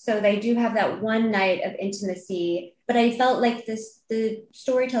date. So they do have that one night of intimacy. But I felt like the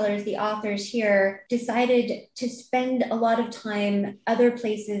storytellers, the authors here, decided to spend a lot of time other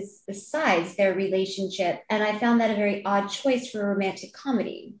places besides their relationship. And I found that a very odd choice for a romantic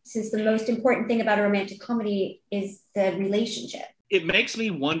comedy, since the most important thing about a romantic comedy is the relationship. It makes me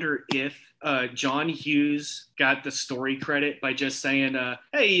wonder if John Hughes got the story credit by just saying,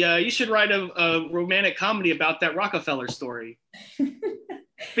 hey, you should write a romantic comedy about that Rockefeller story.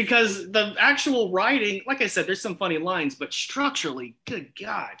 Because the actual writing, like I said, there's some funny lines, but structurally, good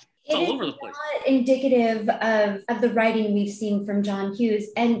God, it's all over the place. Not indicative of the writing we've seen from John Hughes.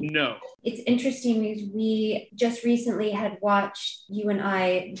 And no. It's interesting because we just recently had watched, you and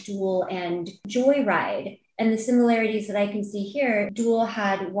I, Duel and Joyride. And the similarities that I can see here, Duel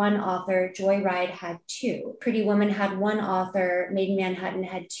had one author, Joyride had two. Pretty Woman had one author, Maid in Manhattan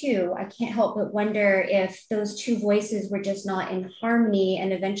had two. I can't help but wonder if those two voices were just not in harmony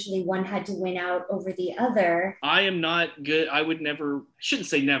and eventually one had to win out over the other. I am not good. I would never, shouldn't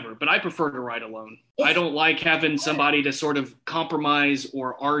say never, but I prefer to write alone. I don't like having somebody to sort of compromise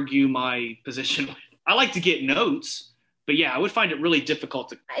or argue my position with. I like to get notes, But yeah, I would find it really difficult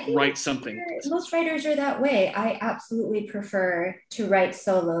to write something. Most writers are that way. I absolutely prefer to write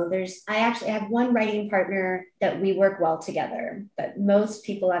solo. I actually have one writing partner that we work well together, but most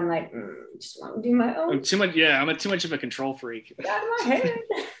people I'm like, just want to do my own. I'm too much of a control freak. Get out of my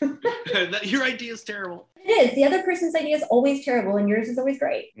head. Your idea is terrible. It is. The other person's idea is always terrible and yours is always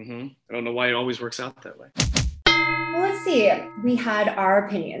great. Mm-hmm. I don't know why it always works out that way. Well, let's see. We had our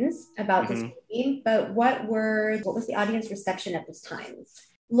opinions about this movie, but what was the audience reception at this time?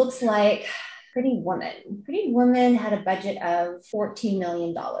 Looks like Pretty Woman. Pretty Woman had a budget of $14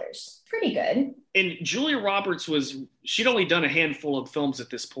 million. Pretty good. And Julia Roberts she'd only done a handful of films at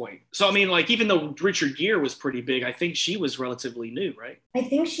this point. So, I mean, like, even though Richard Gere was pretty big, I think she was relatively new, right? I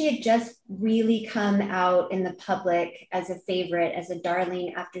think she had just really come out in the public as a favorite, as a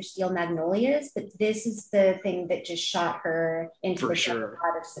darling after Steel Magnolias. But this is the thing that just shot her into the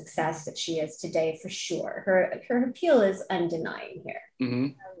pot of success that she is today, for sure. Her appeal is undenying here. Mm-hmm.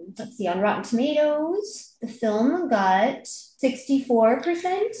 Let's see, on Rotten Tomatoes, the film got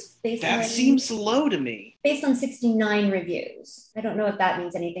 64%. That seems low to me. Based on 69 reviews. I don't know if that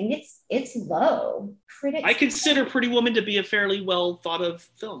means anything. It's low. I consider Pretty Woman to be a fairly well thought of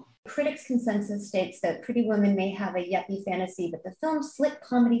film. Critics' consensus states that Pretty Woman may have a yuppie fantasy, but the film's slick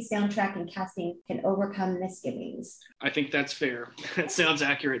comedy soundtrack and casting can overcome misgivings. I think that's fair. That sounds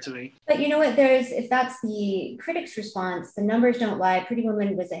accurate to me. But you know what? If that's the critics' response, the numbers don't lie. Pretty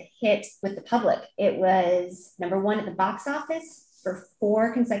Woman was a hit with the public. It was #1 at the box office for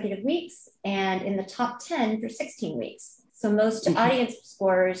 4 consecutive weeks and in the top 10 for 16 weeks. So most audience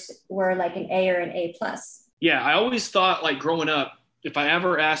scores were like an A or an A+. Yeah, I always thought, like, growing up, if I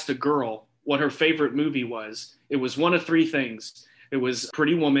ever asked a girl what her favorite movie was, it was one of 3 things. It was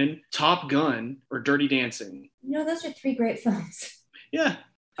Pretty Woman, Top Gun, or Dirty Dancing. You know, those are 3 great films. Yeah.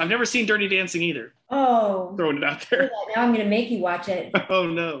 I've never seen Dirty Dancing either. Oh. Throwing it out there. Now I'm going to make you watch it. Oh,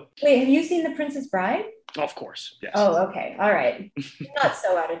 no. Wait, have you seen The Princess Bride? Of course, yes. Oh, okay. All right. Not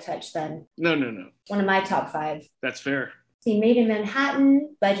so out of touch then. No. One of my top 5. That's fair. See, Maid in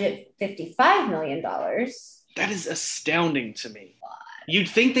Manhattan, budget $55 million. That is astounding to me. You'd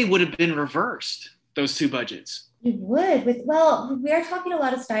think they would have been reversed, those 2 budgets. You would. We are talking a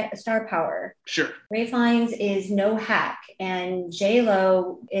lot of star power. Sure. Ralph Fiennes is no hack, and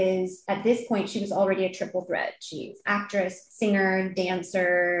J-Lo is, at this point, she was already a triple threat. She's actress, singer,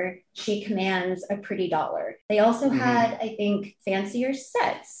 dancer. She commands a pretty dollar. They also had, I think, fancier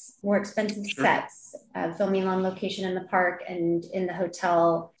sets, more expensive sets, filming on location in the park and in the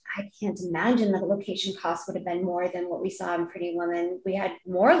hotel. I can't imagine that the location cost would have been more than what we saw in Pretty Woman. We had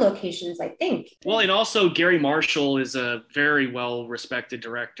more locations, I think. Well, and also Gary Marshall is a very well-respected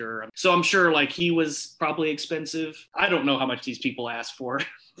director. So I'm sure, like, he was probably expensive. I don't know how much these people asked for.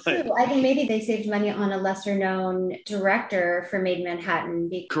 True. I think maybe they saved money on a lesser-known director for Maid in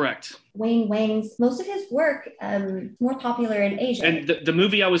Manhattan. Correct. Wayne Wang's, most of his work more popular in Asia. And the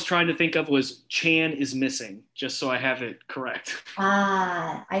movie I was trying to think of was Chan is Missing, just so I have it correct.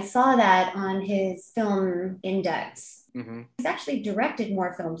 I saw that on his film index. Mm-hmm. He's actually directed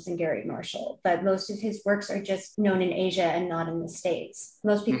more films than Gary Marshall, but most of his works are just known in Asia and not in the States.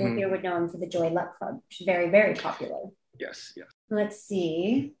 Most people here would know him for the Joy Luck Club, which is very, very popular. Yes. Let's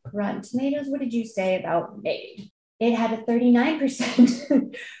see. Rotten Tomatoes, what did you say about Maid? It had a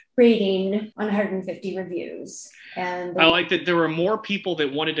 39% rating on 150 reviews. And I like that there were more people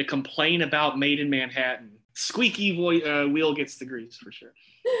that wanted to complain about Maid in Manhattan. Squeaky wheel gets the grease, for sure.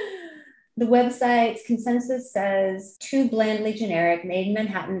 The website's consensus says, too blandly generic, Maid in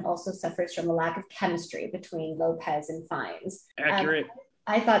Manhattan also suffers from a lack of chemistry between Lopez and Fiennes. Accurate.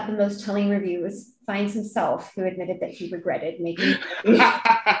 I thought the most telling review was Fiennes himself, who admitted that he regretted making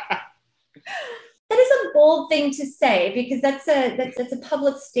That is a bold thing to say, because that's a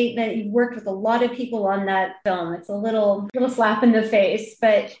public statement. You've worked with a lot of people on that film. It's a little slap in the face,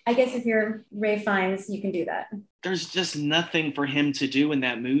 but I guess if you're Ralph Fiennes, you can do that. There's just nothing for him to do in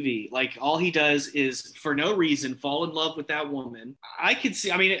that movie. Like, all he does is, for no reason, fall in love with that woman. I could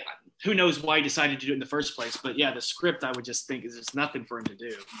see, I mean, who knows why he decided to do it in the first place, but yeah, the script, I would just think, is just nothing for him to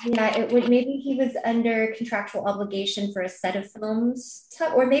do. Yeah, maybe he was under contractual obligation for a set of films,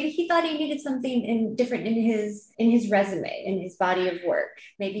 or maybe he thought he needed something different in his resume, in his body of work.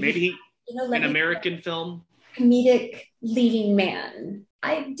 Maybe he an American film. Comedic leading man.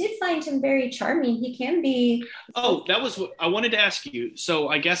 I did find him very charming. He can be. Oh, that was what I wanted to ask you. So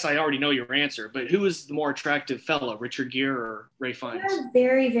I guess I already know your answer, but who is the more attractive fellow, Richard Gere or Ralph Fiennes? They're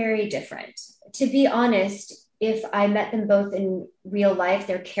very, very different. To be honest, if I met them both in real life,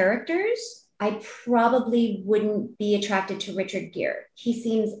 their characters, I probably wouldn't be attracted to Richard Gere. He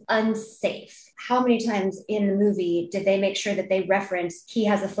seems unsafe. How many times in the movie did they make sure that they reference he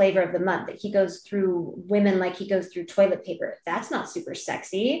has a flavor of the month, that he goes through women like he goes through toilet paper? That's not super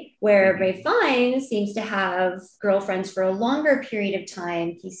sexy. Where Ray Fiennes seems to have girlfriends for a longer period of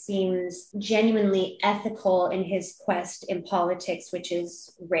time. He seems genuinely ethical in his quest in politics, which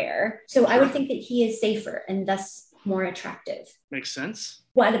is rare. So I would think that he is safer and thus more attractive. Makes sense.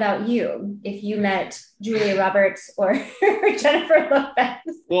 What about you? If you met Julia Roberts or Jennifer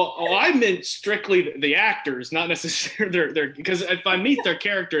Lopez? Well, I meant strictly the actors, not necessarily their because if I meet their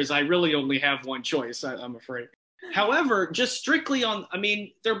characters, I really only have one choice, I'm afraid. However, just strictly on, I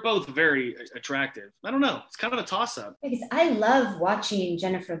mean, they're both very attractive. I don't know. It's kind of a toss-up. Because I love watching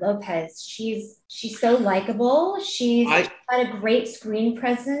Jennifer Lopez. She's so likable. She's got a great screen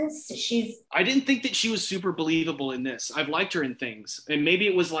presence. I didn't think that she was super believable in this. I've liked her in things. And maybe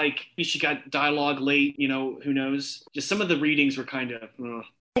it was like she got dialogue late, you know, who knows? Just some of the readings were kind of,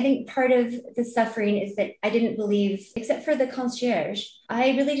 I think part of the suffering is that I didn't believe, except for the concierge, I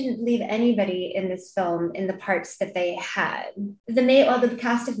really didn't believe anybody in this film in the parts that they had. The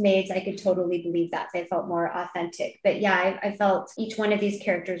cast of Maids, I could totally believe that. They felt more authentic. But yeah, I felt each one of these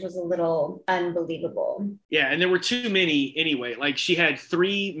characters was a little unbelievable. Yeah, and there were too many anyway. Like she had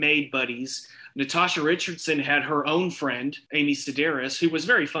 3 maid buddies. Natasha Richardson had her own friend, Amy Sedaris, who was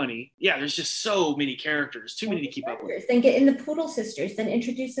very funny. Yeah, there's just so many characters, too many to keep up with. Then get in the Poodle sisters, then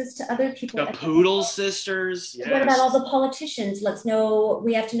introduce us to other people. The Poodle sisters, yes. What about all the politicians?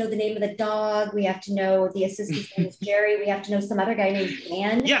 We have to know the name of the dog. We have to know the assistant's name is Jerry. We have to know some other guy named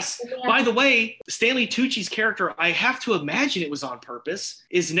Dan. Yes, by the way, Stanley Tucci's character, I have to imagine it was on purpose,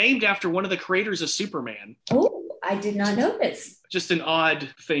 is named after one of the creators of Superman. Oh, I did not notice. Just an odd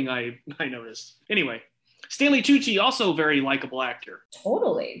thing I noticed. Anyway, Stanley Tucci, also a very likable actor.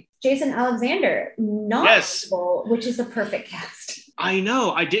 Totally. Jason Alexander, not likable, which is a perfect cast. I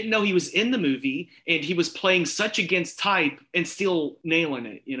know. I didn't know he was in the movie, and he was playing such against type and still nailing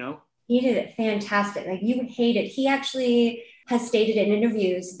it, you know? He did it fantastic. Like, you would hate it. He actually has stated in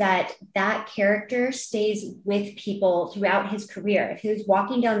interviews that character stays with people throughout his career. If he was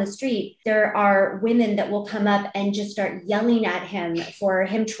walking down the street, there are women that will come up and just start yelling at him for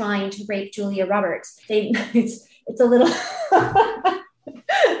him trying to rape Julia Roberts. It's a little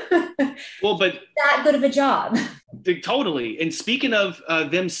well, but that good of a job. Totally. And speaking of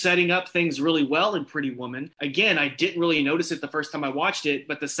them setting up things really well in Pretty Woman, again, I didn't really notice it the first time I watched it,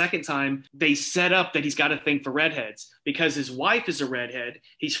 but the second time they set up that he's got a thing for redheads because his wife is a redhead.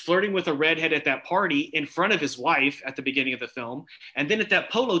 He's flirting with a redhead at that party in front of his wife at the beginning of the film. And then at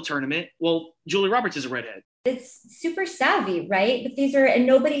that polo tournament, well, Julia Roberts is a redhead. It's super savvy, right? But and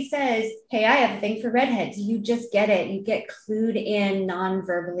nobody says, hey, I have a thing for redheads. You just get it. You get clued in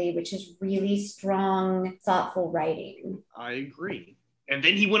non-verbally, which is really strong, thoughtful writing. I agree. And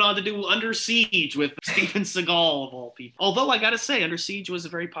then he went on to do Under Siege with Steven Seagal, of all people. Although I got to say, Under Siege was a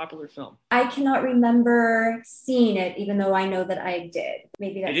very popular film. I cannot remember seeing it, even though I know that I did.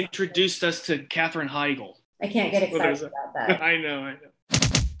 Maybe that's it introduced us to Katherine Heigl. I can't get excited about that. I know.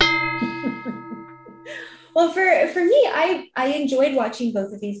 Well, for me, I enjoyed watching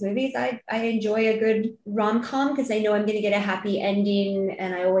both of these movies. I enjoy a good rom-com because I know I'm going to get a happy ending,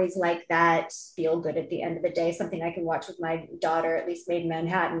 and I always like that feel good at the end of the day, something I can watch with my daughter, at least Made in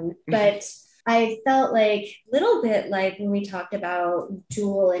Manhattan. But I felt like a little bit like when we talked about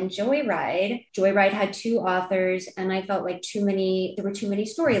Jewel and Joyride. Joyride had 2 authors, and I felt like there were too many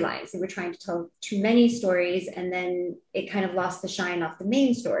storylines. They were trying to tell too many stories, and then it kind of lost the shine off the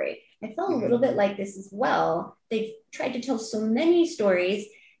main story. I felt a little bit like this as well. They've tried to tell so many stories,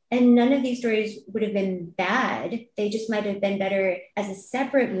 and none of these stories would have been bad. They just might have been better as a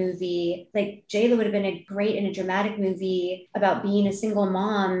separate movie. Like J.Lo would have been great in a dramatic movie about being a single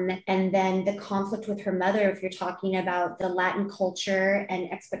mom, and then the conflict with her mother, if you're talking about the Latin culture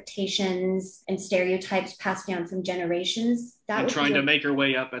and expectations and stereotypes passed down from generations. And trying to make her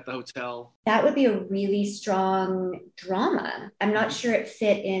way up at the hotel. That would be a really strong drama. I'm not sure it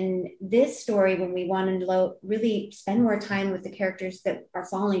fit in this story when we wanted to really spend more time with the characters that are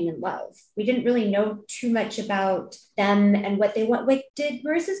falling in love. We didn't really know too much about them and what they want. Like, did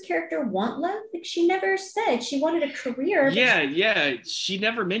Marissa's character want love? Like, she never said she wanted a career. Yeah. She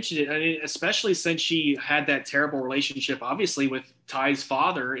never mentioned it. I mean, especially since she had that terrible relationship, obviously, with Ty's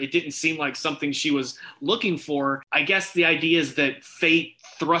father. It didn't seem like something she was looking for. I guess the idea is that fate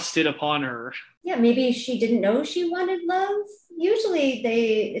thrust it upon her. Yeah, maybe she didn't know she wanted love. Usually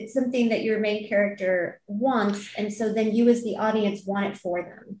it's something that your main character wants, and so then you as the audience want it for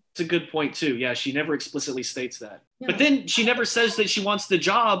them. It's a good point too. Yeah, she never explicitly states that. No. But then she never says that she wants the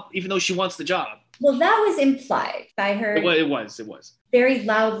job, even though she wants the job. Well, that was implied by her. It was. Very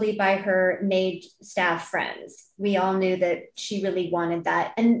loudly by her maid staff friends. We all knew that she really wanted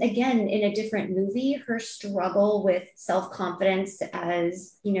that. And again, in a different movie, her struggle with self-confidence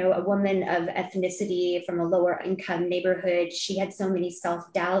as, a woman of ethnicity from a lower income neighborhood, she had so many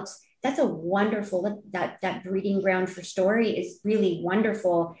self-doubts. That's a wonderful, that breeding ground for story is really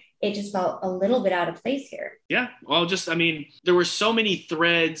wonderful. It just felt a little bit out of place here. Yeah. Well, there were so many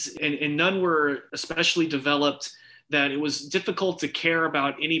threads and none were especially developed that it was difficult to care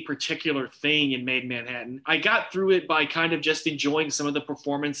about any particular thing in Maid Manhattan. I got through it by kind of just enjoying some of the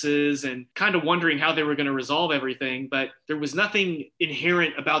performances and kind of wondering how they were going to resolve everything, but there was nothing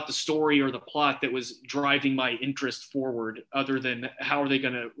inherent about the story or the plot that was driving my interest forward other than how are they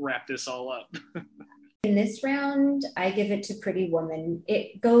going to wrap this all up. In this round, I give it to Pretty Woman.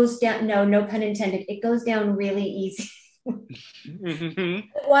 It goes down, no pun intended, it goes down really easy. I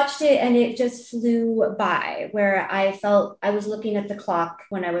watched it and it just flew by, where I felt I was looking at the clock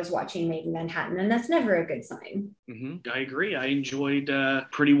when I was watching Maid in Manhattan, and that's never a good sign. I agree. I enjoyed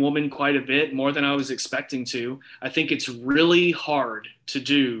Pretty Woman quite a bit, more than I was expecting to. I think it's really hard to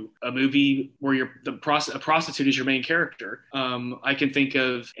do a movie where a prostitute is your main character. I can think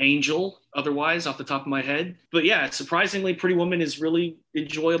of Angel otherwise off the top of my head. But yeah, surprisingly, Pretty Woman is really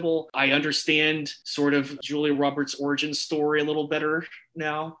enjoyable. I understand sort of Julia Roberts' origin story a little better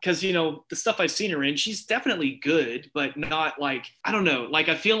now because, the stuff I've seen her in, she's definitely good, but not like, I don't know. Like,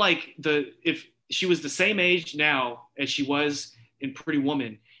 I feel like if she was the same age now as she was in Pretty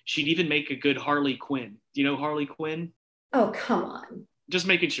Woman, she'd even make a good Harley Quinn. Do you know Harley Quinn? Oh, come on. Just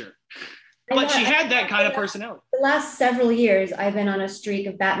making sure. But she had that kind of personality. The last several years, I've been on a streak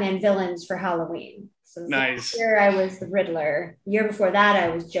of Batman villains for Halloween. So nice. Last year I was the Riddler. Year before that, I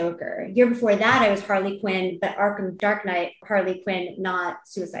was Joker. Year before that, I was Harley Quinn, but Arkham Dark Knight Harley Quinn, not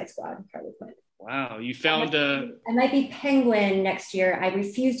Suicide Squad Harley Quinn. Wow, you found I might be Penguin next year. I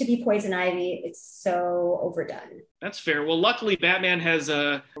refuse to be Poison Ivy. It's so overdone. That's fair. Well, luckily, Batman has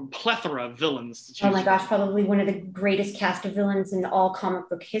a plethora of villains to choose. Oh my gosh, probably one of the greatest cast of villains in all comic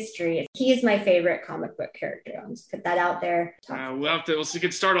book history. He is my favorite comic book character. I'll just put that out there. We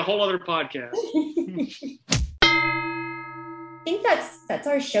could start a whole other podcast. I think that's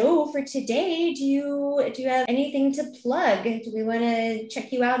our show for today. Do you have anything to plug? Do we want to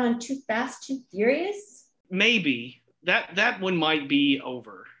check you out on Too Fast, Too Furious? Maybe. That one might be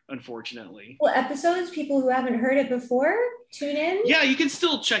over, unfortunately. Well, episodes, people who haven't heard it before, tune in. Yeah, you can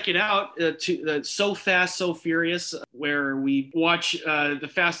still check it out. So Fast, So Furious, where we watch the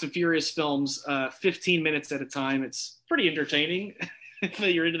Fast and Furious films 15 minutes at a time. It's pretty entertaining if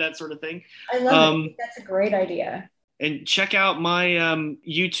you're into that sort of thing. I love it. That's a great idea. And check out my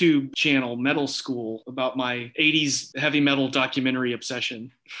YouTube channel, Metal School, about my 80s heavy metal documentary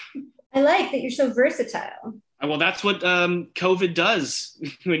obsession. I like that you're so versatile. Well, that's what COVID does.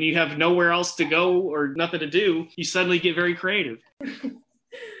 When you have nowhere else to go or nothing to do, you suddenly get very creative.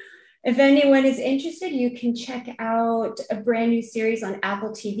 If anyone is interested, you can check out a brand new series on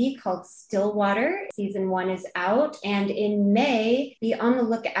Apple TV called Stillwater. Season 1 is out. And in May, be on the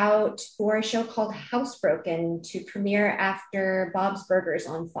lookout for a show called Housebroken to premiere after Bob's Burgers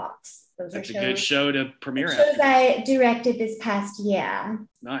on Fox. That's a good show to premiere after. Shows I directed this past year.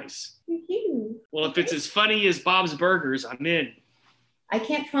 Nice. Mm-hmm. Well, if it's as funny as Bob's Burgers, I'm in. I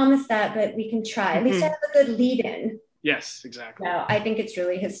can't promise that, but we can try. At least I have a good lead-in. Yes, exactly. No, I think it's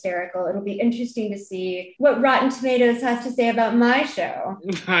really hysterical. It'll be interesting to see what Rotten Tomatoes has to say about my show.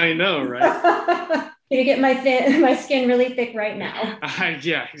 I know, right? Gonna get my skin really thick right now.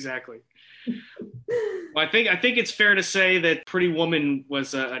 Yeah, exactly. Well, I think it's fair to say that Pretty Woman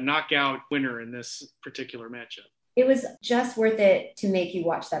was a knockout winner in this particular matchup. It was just worth it to make you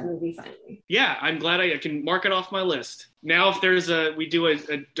watch that movie finally. Yeah, I'm glad I can mark it off my list. Now, if we do a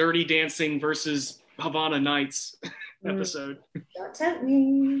Dirty Dancing versus Havana Nights episode. Don't tempt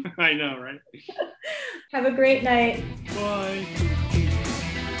me. I know, right? Have a great night. Bye.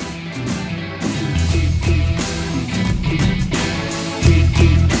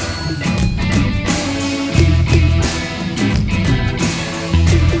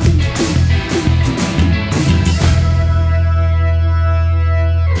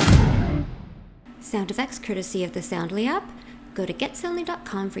 Sound effects courtesy of the Soundly app. Go to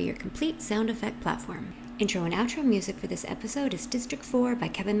getsoundly.com for your complete sound effect platform. Intro and outro music for this episode is District 4 by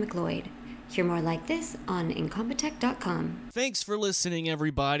Kevin MacLeod. Hear more like this on Incompetech.com. Thanks for listening,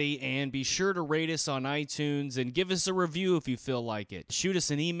 everybody, and be sure to rate us on iTunes and give us a review if you feel like it. Shoot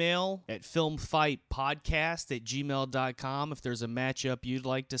us an email at filmfightpodcast@gmail.com if there's a matchup you'd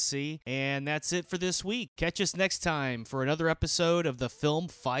like to see. And that's it for this week. Catch us next time for another episode of the Film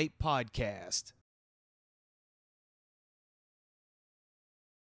Fight Podcast.